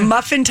not. Mm-mm.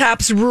 Muffin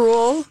tops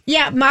rule.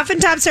 Yeah, muffin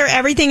tops are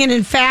everything. And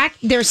in fact,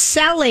 they're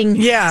selling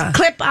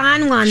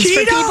clip-on ones for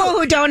people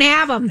who don't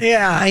have them.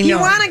 Yeah, I know. You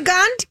want a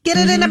gun? Get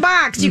it in a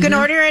box. You can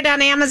order it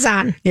on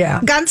Amazon.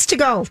 Yeah. Guns to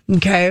go.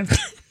 Okay.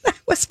 That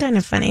was kind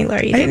of funny,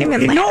 Laura. You didn't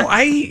even laugh.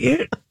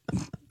 No,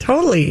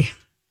 totally.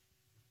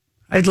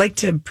 I'd like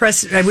to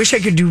I wish I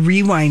could do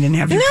rewind and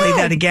have you play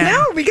that again.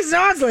 No, because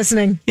no one's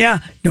listening. Yeah.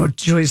 No,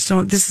 Joyce,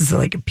 this is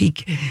like a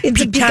peak. It's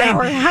a peak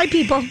hour. Hi,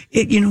 people.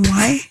 You know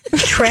why?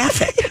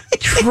 Traffic.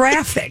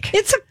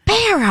 It's a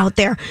bear out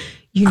there.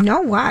 You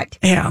know what?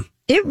 Yeah.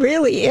 It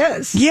really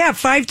is. Yeah,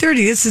 5:30.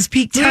 This is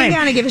peak time. We're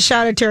going to give a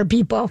shout out to our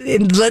people.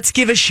 And let's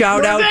give a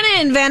shout out. We're going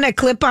to invent a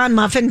clip-on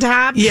muffin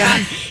top.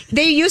 Yeah.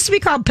 They used to be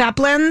called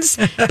peplums,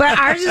 but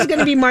ours is going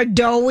to be more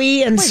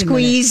doughy and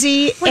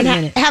squeezy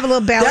and have a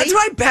little belly. That's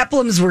why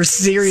peplums were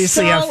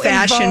seriously a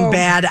fashion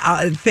bad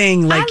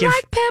thing. Like I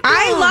like peplums.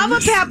 I love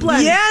a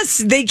peplum. Yes,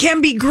 they can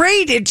be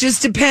great. It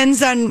just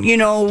depends on,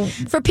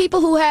 For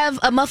people who have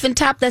a muffin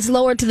top that's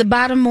lower to the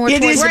bottom more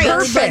it towards is the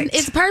perfect.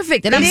 It's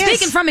perfect. And I'm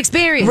speaking from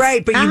experience.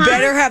 Right, but you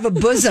better have a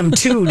bosom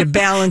too to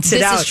balance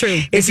it out. This is true.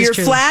 If you're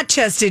flat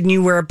chested and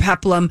you wear a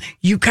peplum,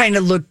 you kind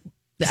of look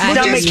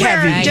stomach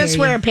heavy. Just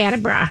wear a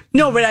padded bra.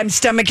 No, but I'm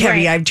stomach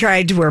heavy. I've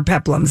tried to wear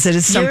peplums. It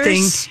is something.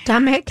 Your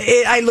stomach.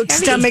 I look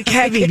heavy. Stomach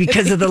heavy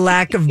because of the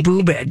lack of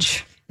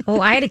boobage. Oh,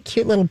 I had a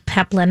cute little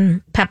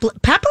peplum.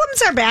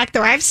 Peplums are back,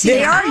 though. I've seen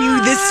they are.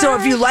 So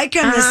if you like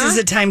them, this is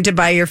a time to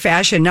buy your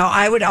fashion. Now,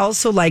 I would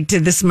also like to.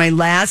 This is my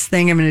last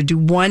thing. I'm going to do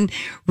one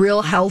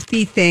real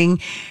healthy thing,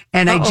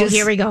 and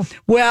here we go.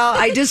 Well,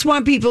 I just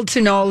want people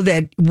to know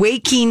that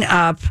waking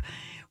up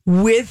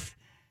with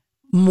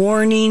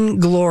morning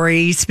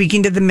glory,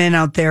 speaking to the men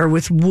out there,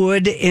 with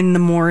wood in the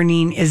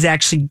morning is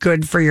actually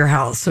good for your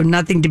health. So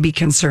nothing to be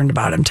concerned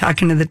about. I'm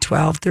talking to the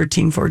 12,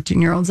 13,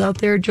 14-year-olds out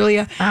there,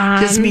 Julia.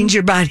 Just means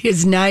your body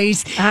is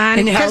nice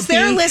and healthy. Because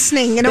they're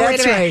listening.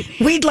 That's right.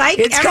 We'd like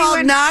It's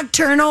called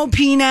nocturnal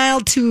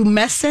penile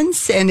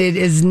tumescence, and it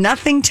is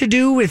nothing to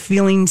do with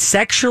feeling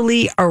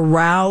sexually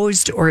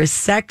aroused or a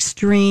sex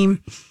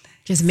dream.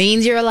 Just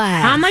means you're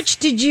alive. How much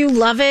did you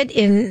love it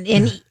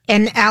in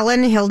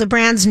Ellen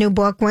Hildebrand's new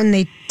book when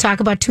they talk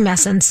about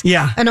tumescence?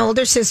 Yeah. An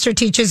older sister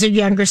teaches her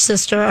younger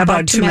sister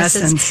about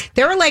tumescence.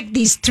 There were like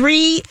these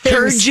three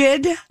things.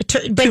 Turgid,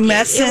 but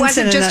tumescence. it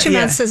wasn't just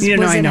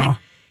tumescence. I know.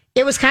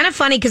 It was kind of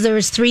funny because there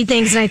was 3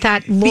 things, and I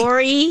thought,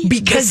 Lori,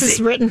 because this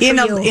is written for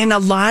you. In a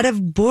lot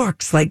of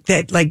books like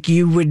that, like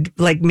you would,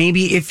 like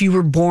maybe if you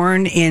were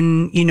born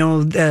in,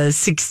 the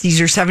 60s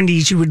or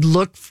 70s, you would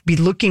be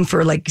looking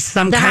for like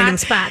some The kind hot of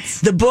spots.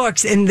 the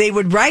books, and they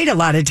would write a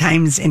lot of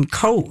times in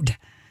code.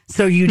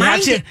 So you'd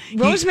have to.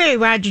 Rosemary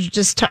Rogers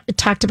just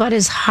talked about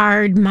his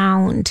hard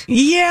mound.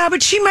 Yeah,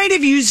 but she might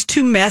have used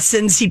 2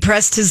 messons. He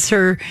pressed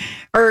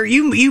or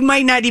you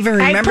might not even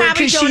remember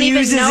probably because don't she even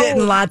uses know. it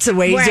in lots of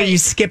ways, or Right. you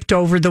skipped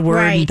over the word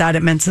and Right. thought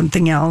it meant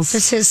something else.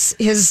 Just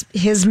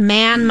his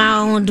man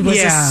mound was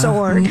a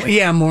sword.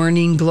 Yeah,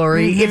 morning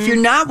glory. Mm-hmm. If you're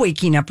not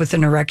waking up with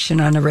an erection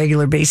on a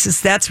regular basis,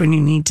 that's when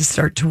you need to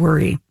start to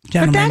worry, But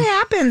gentlemen. that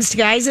happens to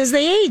guys as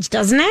they age,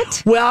 doesn't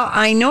it? Well,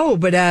 I know,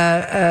 but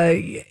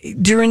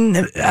during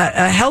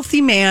a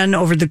healthy man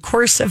over the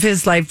course of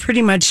his life,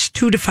 pretty much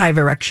 2 to 5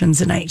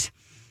 erections a night.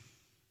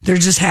 They're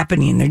just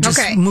happening. They're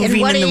just moving in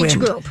what in the age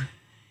wind. group?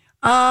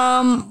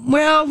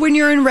 Well, when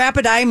you're in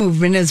rapid eye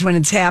movement is when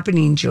it's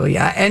happening,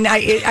 Julia. And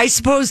I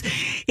suppose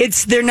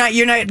you're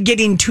not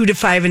getting 2 to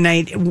 5 a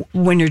night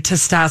when your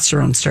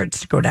testosterone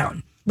starts to go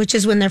down. Which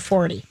is when they're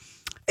 40.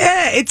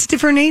 Yeah, it's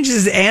different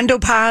ages.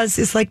 Andropause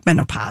is like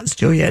menopause,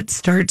 Julia. It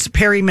starts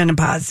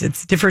perimenopause.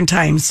 It's different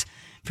times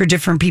for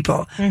different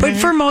people. But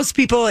for most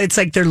people, it's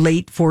like their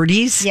late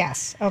 40s.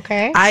 Yes.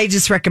 Okay. I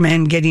just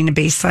recommend getting a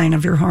baseline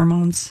of your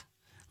hormones.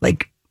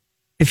 Like,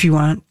 if you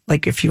want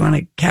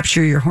to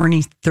capture your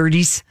horny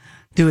 30s,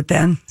 do it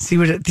then. See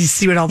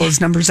what all those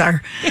numbers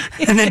are,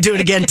 and then do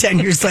it again 10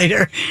 years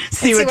later.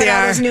 See what they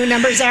all are. those new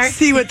numbers are.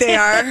 See what they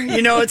are.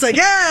 It's like,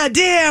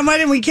 damn, why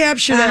didn't we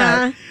capture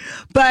that?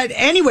 But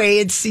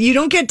anyway, you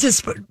don't get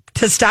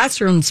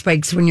testosterone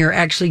spikes when you're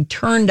actually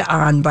turned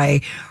on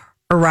by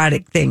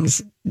erotic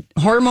things.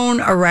 Hormone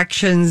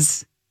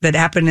erections that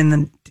happen in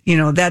the,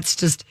 that's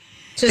just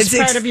It's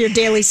part of your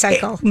daily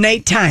cycle.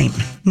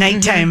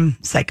 Nighttime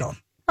cycle.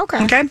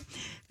 Okay.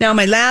 Now,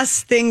 my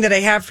last thing that I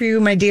have for you,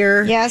 my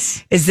dear,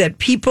 is that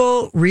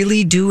people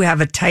really do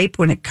have a type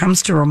when it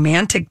comes to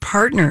romantic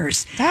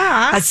partners.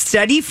 Ah. A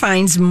study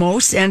finds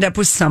most end up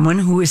with someone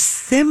who is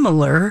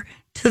similar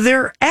to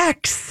their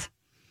ex.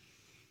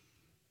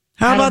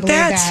 How about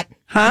that?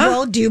 Huh?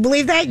 Well, do you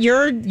believe that?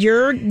 You're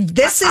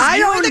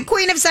the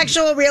queen of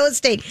sexual real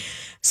estate.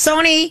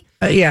 Sony.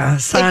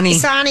 Sani.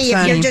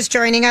 If you're just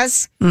joining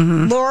us,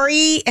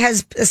 Lori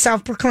has a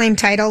self-proclaimed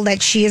title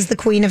that she is the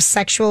queen of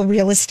sexual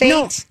real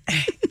estate.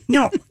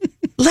 No.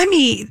 Let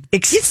me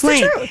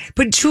explain. It's the truth.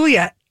 But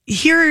Julia,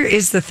 here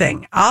is the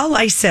thing. All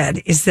I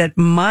said is that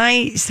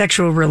my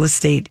sexual real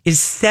estate is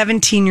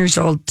 17 years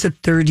old to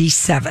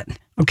 37.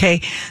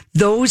 Okay.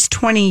 Those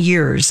 20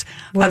 years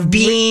of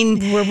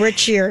being were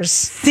rich years.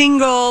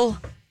 Single.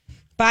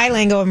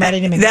 Bilingual and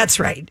ready to mingle. That's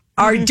right.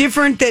 Are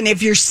different than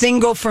if you're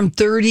single from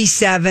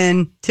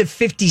 37 to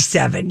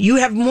 57. You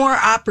have more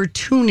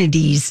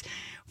opportunities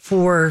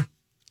for,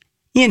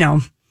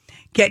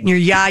 getting your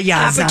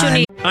yayas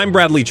on. I'm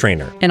Bradley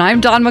Trainer. And I'm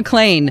Don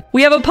McClain.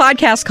 We have a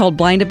podcast called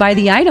Blinded by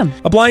the Item.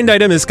 A blind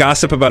item is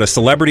gossip about a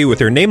celebrity with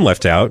their name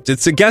left out.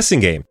 It's a guessing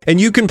game, and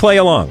you can play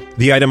along.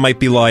 The item might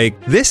be like,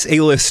 this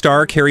A-list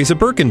star carries a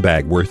Birkin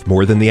bag worth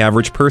more than the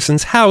average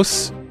person's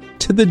house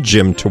to the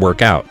gym to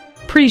work out.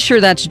 Pretty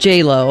sure that's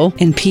J-Lo.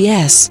 And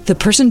P.S. the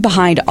person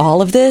behind all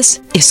of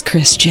this is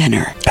Kris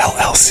Jenner,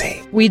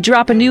 LLC. We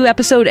drop a new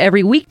episode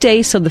every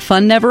weekday so the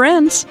fun never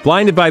ends.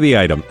 Blinded by the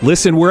Item.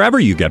 Listen wherever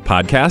you get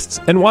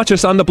podcasts and watch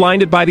us on the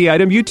Blinded by the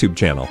Item YouTube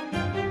channel.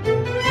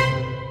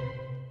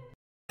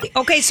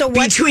 Okay, so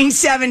between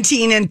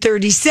 17 and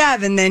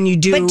 37, then you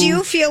do. But do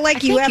you feel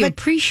like you have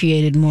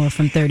appreciated more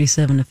from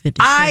 37 to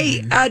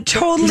 57? I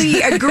totally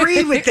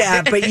agree with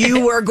that, but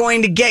you are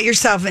going to get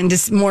yourself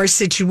into more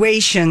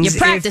situations. You're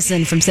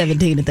practicing from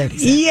 17 to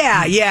 37.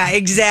 Yeah,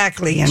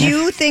 exactly. And do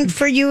you think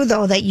for you,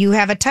 though, that you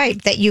have a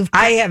type that you've...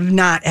 I have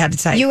not had a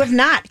type. You have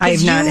not. I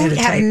have not had a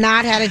type. You have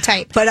not had a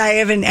type. But I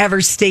haven't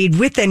ever stayed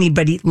with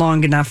anybody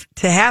long enough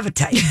to have a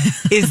type.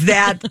 Is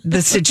that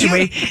the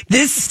situation?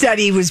 This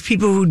study was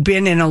people who'd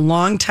been in a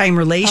long time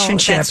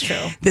relationship. That's true.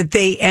 That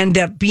they end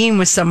up being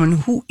with someone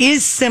who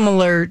is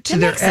similar to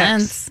their ex.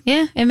 Sense.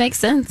 Yeah, it makes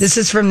sense. This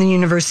is from the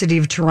University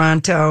of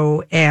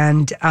Toronto,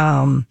 and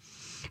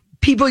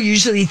people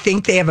usually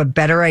think they have a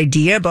better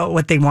idea about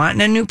what they want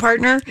in a new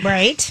partner.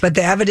 Right. But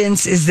the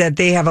evidence is that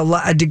they have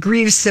a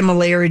degree of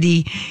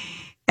similarity.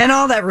 And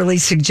all that really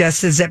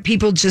suggests is that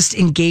people just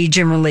engage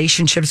in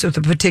relationships with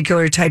a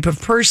particular type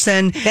of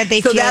person. That they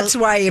so feel that's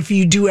why if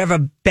you do have a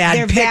bad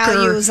their picker,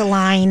 values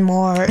align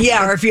more.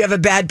 Yeah, or if you have a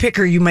bad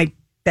picker, you might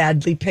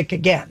badly pick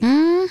again.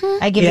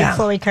 I give you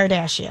Khloe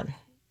Kardashian.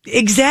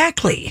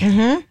 Exactly.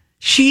 Mm-hmm.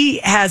 She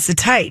has a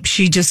type.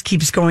 She just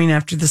keeps going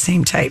after the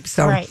same type.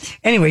 So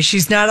anyway,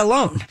 she's not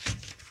alone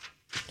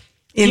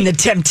in the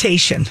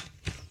temptation.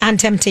 On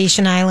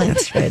Temptation Island.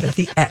 That's right, of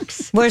the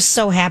ex. We're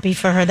so happy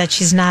for her that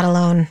she's not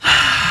alone.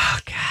 Oh,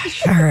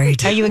 gosh. All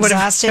right. Are you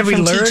exhausted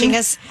from teaching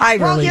us?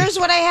 Well, here's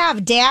what I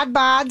have. Dad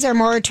bods are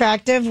more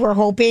attractive. We're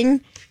hoping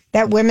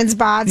that women's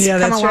bods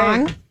come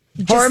along. Right.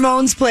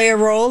 Hormones play a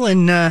role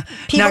in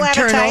people have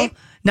a type.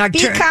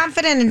 Be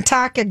confident and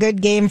talk a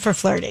good game for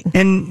flirting.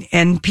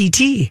 And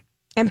PT.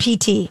 And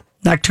PT.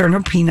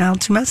 Nocturnal penile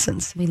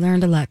tumescence. We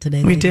learned a lot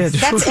today. We ladies.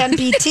 did. That's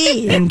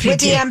NPT. NPT. With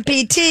the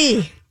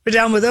MPT. We're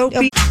down with OP.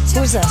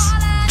 Who's this?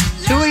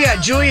 Julia,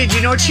 do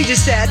you know what she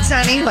just said,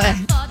 Sonny? What?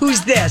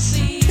 Who's this?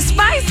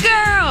 Spice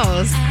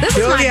Girls. This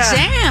is my Julia.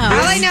 jam.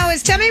 All I know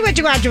is tell me what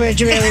you want, what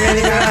you really,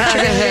 really want.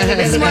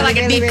 This is more like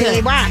a deep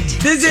cut.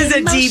 This is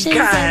a deep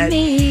cut.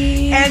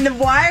 And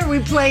why are we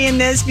playing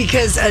this?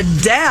 Because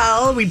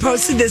Adele, we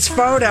posted this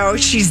photo.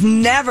 She's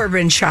never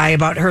been shy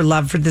about her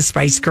love for the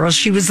Spice Girls.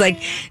 She was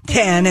like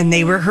 10 and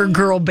they were her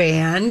girl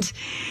band.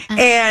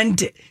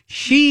 And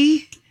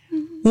she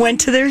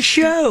went to their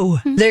show,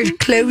 their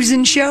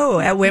closing show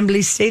at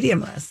Wembley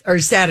Stadium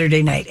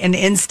Saturday night, and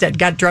instead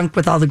got drunk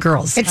with all the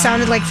girls. It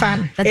sounded like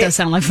fun. That does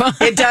sound like fun.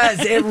 It does.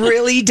 It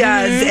really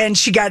does. And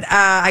she got,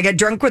 I got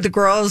drunk with the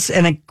girls,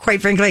 and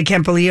quite frankly, I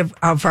can't believe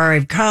how far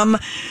I've come.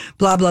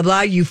 Blah, blah,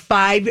 blah. You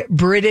 5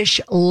 British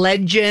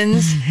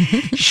legends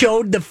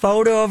showed the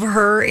photo of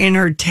her in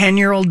her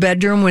 10-year-old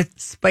bedroom with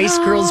Spice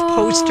Girls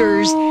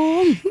posters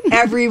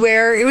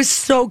everywhere. It was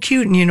so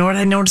cute. And you know what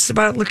I noticed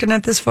about looking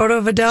at this photo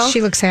of Adele?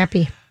 She looks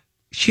happy.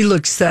 She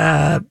looks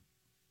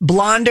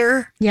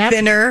blonder,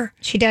 thinner,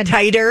 she did.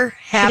 tighter,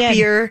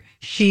 happier.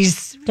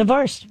 She's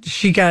divorced.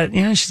 She's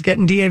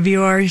getting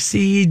divorced.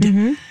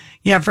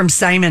 Yeah, from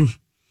Simon.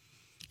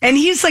 And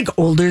he's like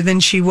older than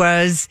she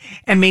was,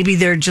 and maybe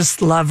their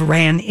just love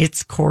ran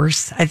its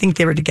course. I think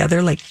they were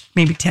together like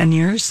maybe 10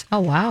 years. Oh,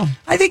 wow.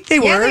 I think they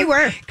were. Yeah, they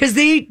were. Because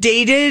they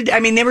dated.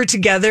 I mean, they were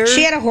together.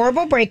 She had a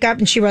horrible breakup,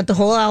 and she wrote the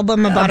whole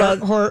album about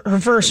her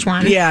first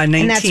one. Yeah,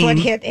 19. And that's what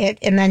hit it.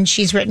 And then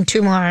she's written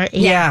 2 more.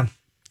 Yeah.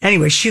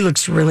 Anyway, she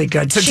looks really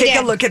good. So take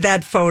a look at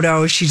that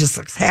photo. She just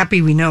looks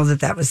happy. We know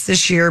that was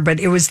this year, but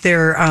it was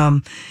their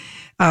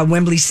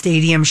Wembley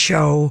Stadium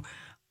show.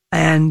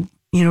 And,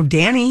 you know,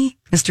 Danny,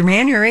 Mr.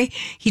 Manuary,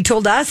 he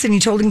told us and he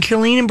told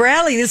Colleen and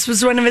Bradley this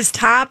was one of his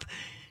top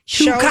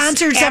 2 shows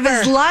concerts ever. of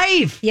his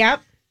life. Yep.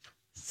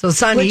 So,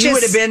 Sonny, you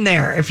would have been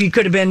there if you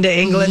could have been to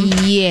England.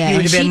 Yeah, you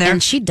would have been there.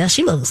 And she does.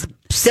 She looks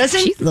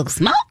She looks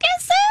smoking,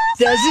 sis.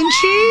 Doesn't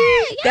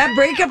she? Yeah. That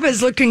breakup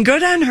is looking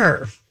good on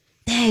her.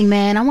 Dang,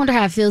 man, I wonder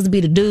how it feels to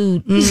be the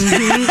dude.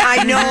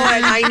 I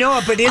know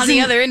it, but isn't on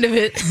the other end of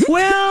it?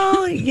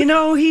 Well, you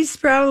know, he's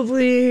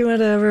probably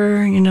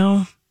whatever, you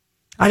know.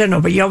 I don't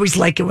know, but you always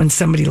like it when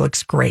somebody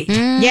looks great.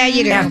 Yeah,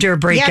 you do. After a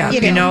breakup,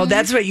 you do. know,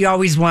 that's what you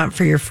always want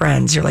for your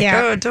friends. You're like,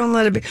 oh, don't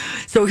let it be.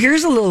 So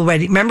here's a little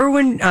wedding. Remember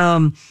when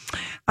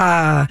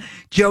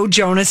Joe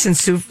Jonas and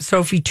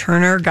Sophie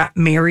Turner got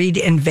married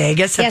in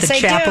Vegas at the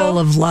Chapel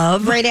of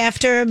Love? Right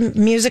after a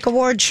music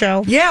award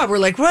show. Yeah, we're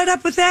like, what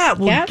up with that?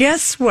 Well,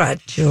 guess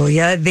what,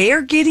 Julia?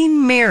 They're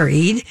getting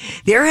married.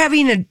 They're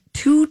having a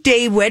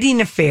 2-day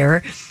wedding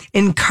affair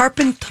in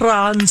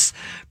Carpentras,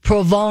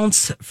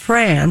 Provence,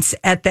 France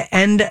at the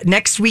end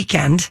next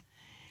weekend.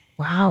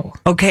 Wow.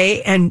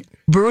 Okay. And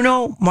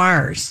Bruno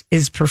Mars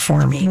is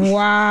performing.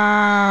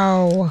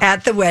 Wow.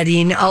 At the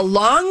wedding,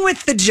 along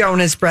with the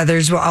Jonas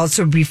Brothers will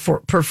also be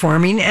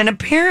performing. And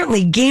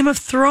apparently Game of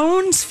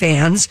Thrones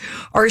fans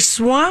are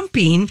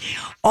swamping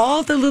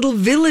all the little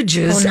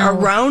villages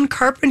around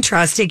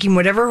Carpentras, taking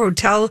whatever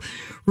hotel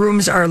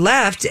rooms are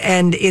left,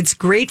 and it's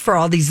great for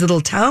all these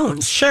little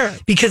towns. Sure.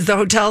 Because the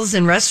hotels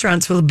and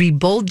restaurants will be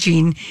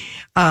bulging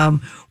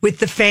with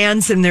the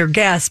fans and their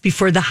guests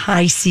before the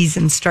high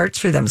season starts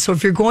for them. So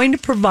if you're going to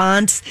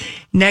Provence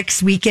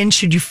next weekend,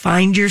 should you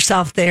find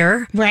yourself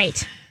there?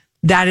 Right.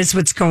 That is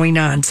what's going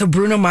on. So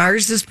Bruno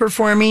Mars is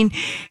performing,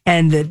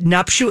 and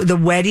the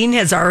wedding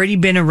has already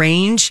been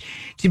arranged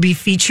to be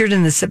featured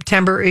in the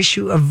September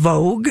issue of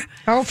Vogue.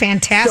 Oh,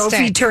 fantastic.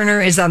 Sophie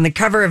Turner is on the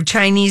cover of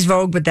Chinese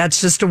Vogue, but that's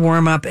just a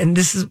warm up. And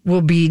this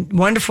will be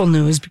wonderful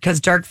news because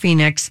Dark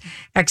Phoenix,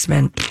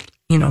 X-Men,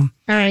 you know.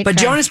 All right. But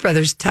Jonas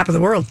Brothers, top of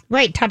the world.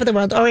 Right, top of the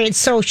world. All right.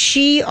 So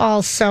she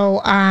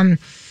also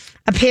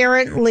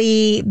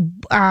apparently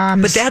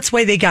but that's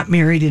why they got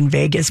married in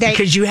Vegas,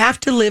 because you have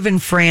to live in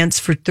France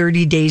for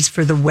 30 days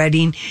for the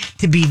wedding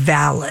to be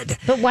valid.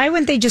 But why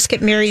wouldn't they just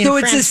get married in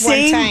France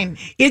one time?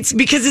 It's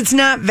because it's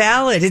not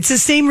valid. It's the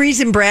same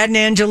reason Brad and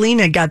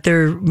Angelina got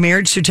their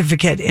marriage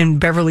certificate in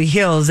Beverly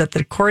Hills at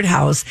the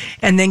courthouse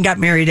and then got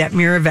married at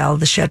Miraval,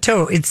 the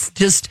chateau. It's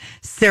just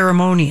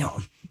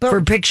ceremonial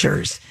for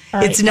pictures.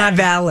 It's not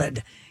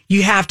valid.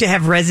 You have to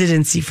have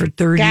residency for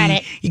 30. Got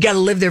it. You got to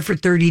live there for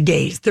 30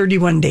 days,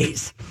 31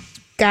 days.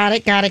 Got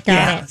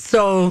it.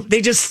 So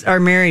they just are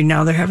married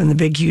now. They're having the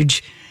big,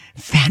 huge,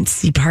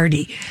 fancy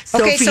party.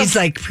 Sophie's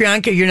like,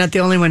 Priyanka, you're not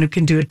the only one who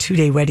can do a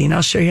 2-day wedding.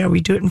 I'll show you how we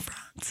do it in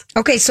France.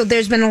 Okay, so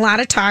there's been a lot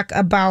of talk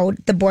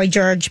about the Boy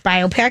George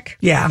biopic.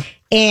 Yeah.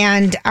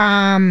 And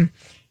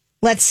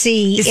let's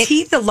see. Is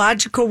he the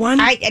logical one?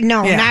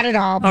 No, not at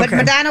all. But Okay.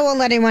 Madonna won't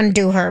let anyone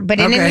do her. But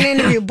in an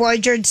interview, Boy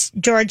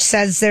George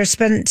says there's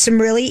been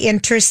some really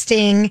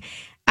interesting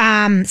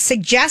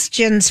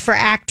suggestions for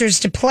actors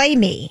to play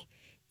me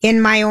in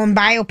my own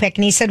biopic.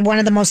 And he said one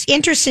of the most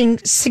interesting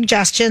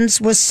suggestions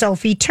was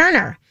Sophie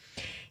Turner.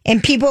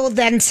 And people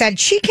then said,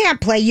 she can't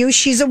play you.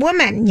 She's a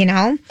woman, you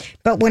know.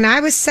 But when I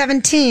was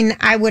 17,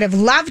 I would have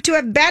loved to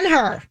have been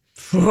her.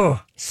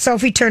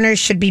 Sophie Turner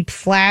should be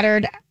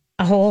flattered.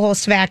 A whole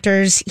host of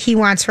actors. He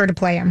wants her to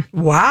play him.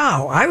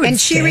 Wow, I would. And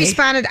she say.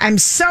 responded, "I'm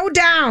so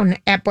down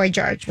at Boy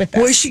George with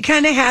this." Well, she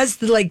kind of has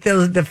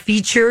the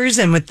features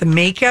and with the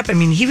makeup. I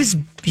mean, he was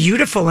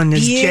beautiful in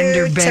his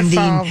gender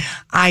bending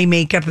eye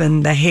makeup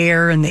and the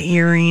hair and the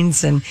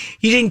earrings. And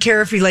you didn't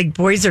care if he liked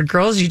boys or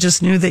girls. You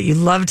just knew that you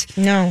loved.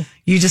 No,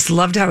 you just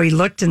loved how he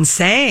looked and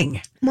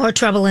sang. More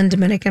trouble in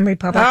Dominican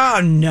Republic.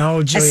 Oh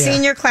no, Julia. A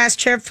senior class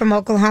trip from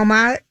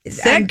Oklahoma,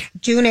 on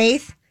June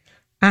 8th.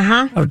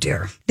 Oh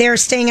dear. They're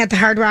staying at the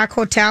Hard Rock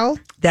Hotel.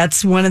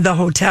 That's one of the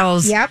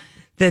hotels. Yep.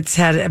 That's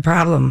had a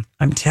problem.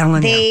 I'm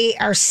telling you. They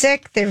are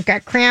sick. They've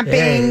got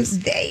cramping.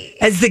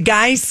 As the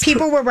guys,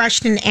 people were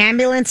rushed in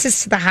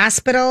ambulances to the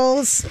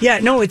hospitals. Yeah,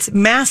 no, it's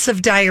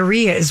massive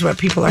diarrhea is what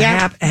people are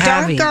having.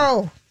 Don't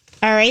go.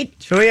 All right,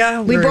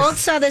 Julia. We both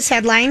saw this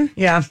headline.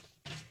 Yeah.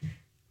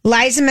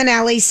 Liza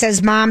Minnelli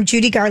says, "Mom,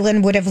 Judy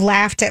Garland would have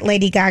laughed at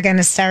Lady Gaga in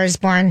A Star Is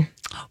Born."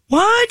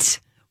 What?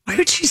 Why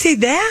would she say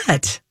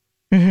that?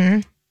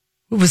 Mm-hmm.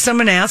 Was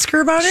someone ask her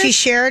about it?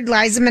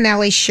 Liza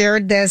Minnelli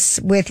shared this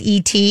with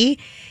E.T.,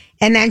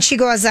 and then she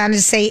goes on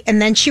to say,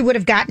 and then she would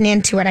have gotten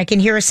into it. I can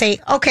hear her say,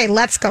 "Okay,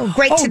 let's go."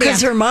 Great to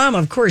because her mom,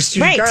 of course,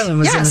 Judy Garland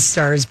was in A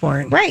Star Is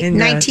Born. Right, in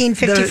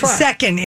 1954. The second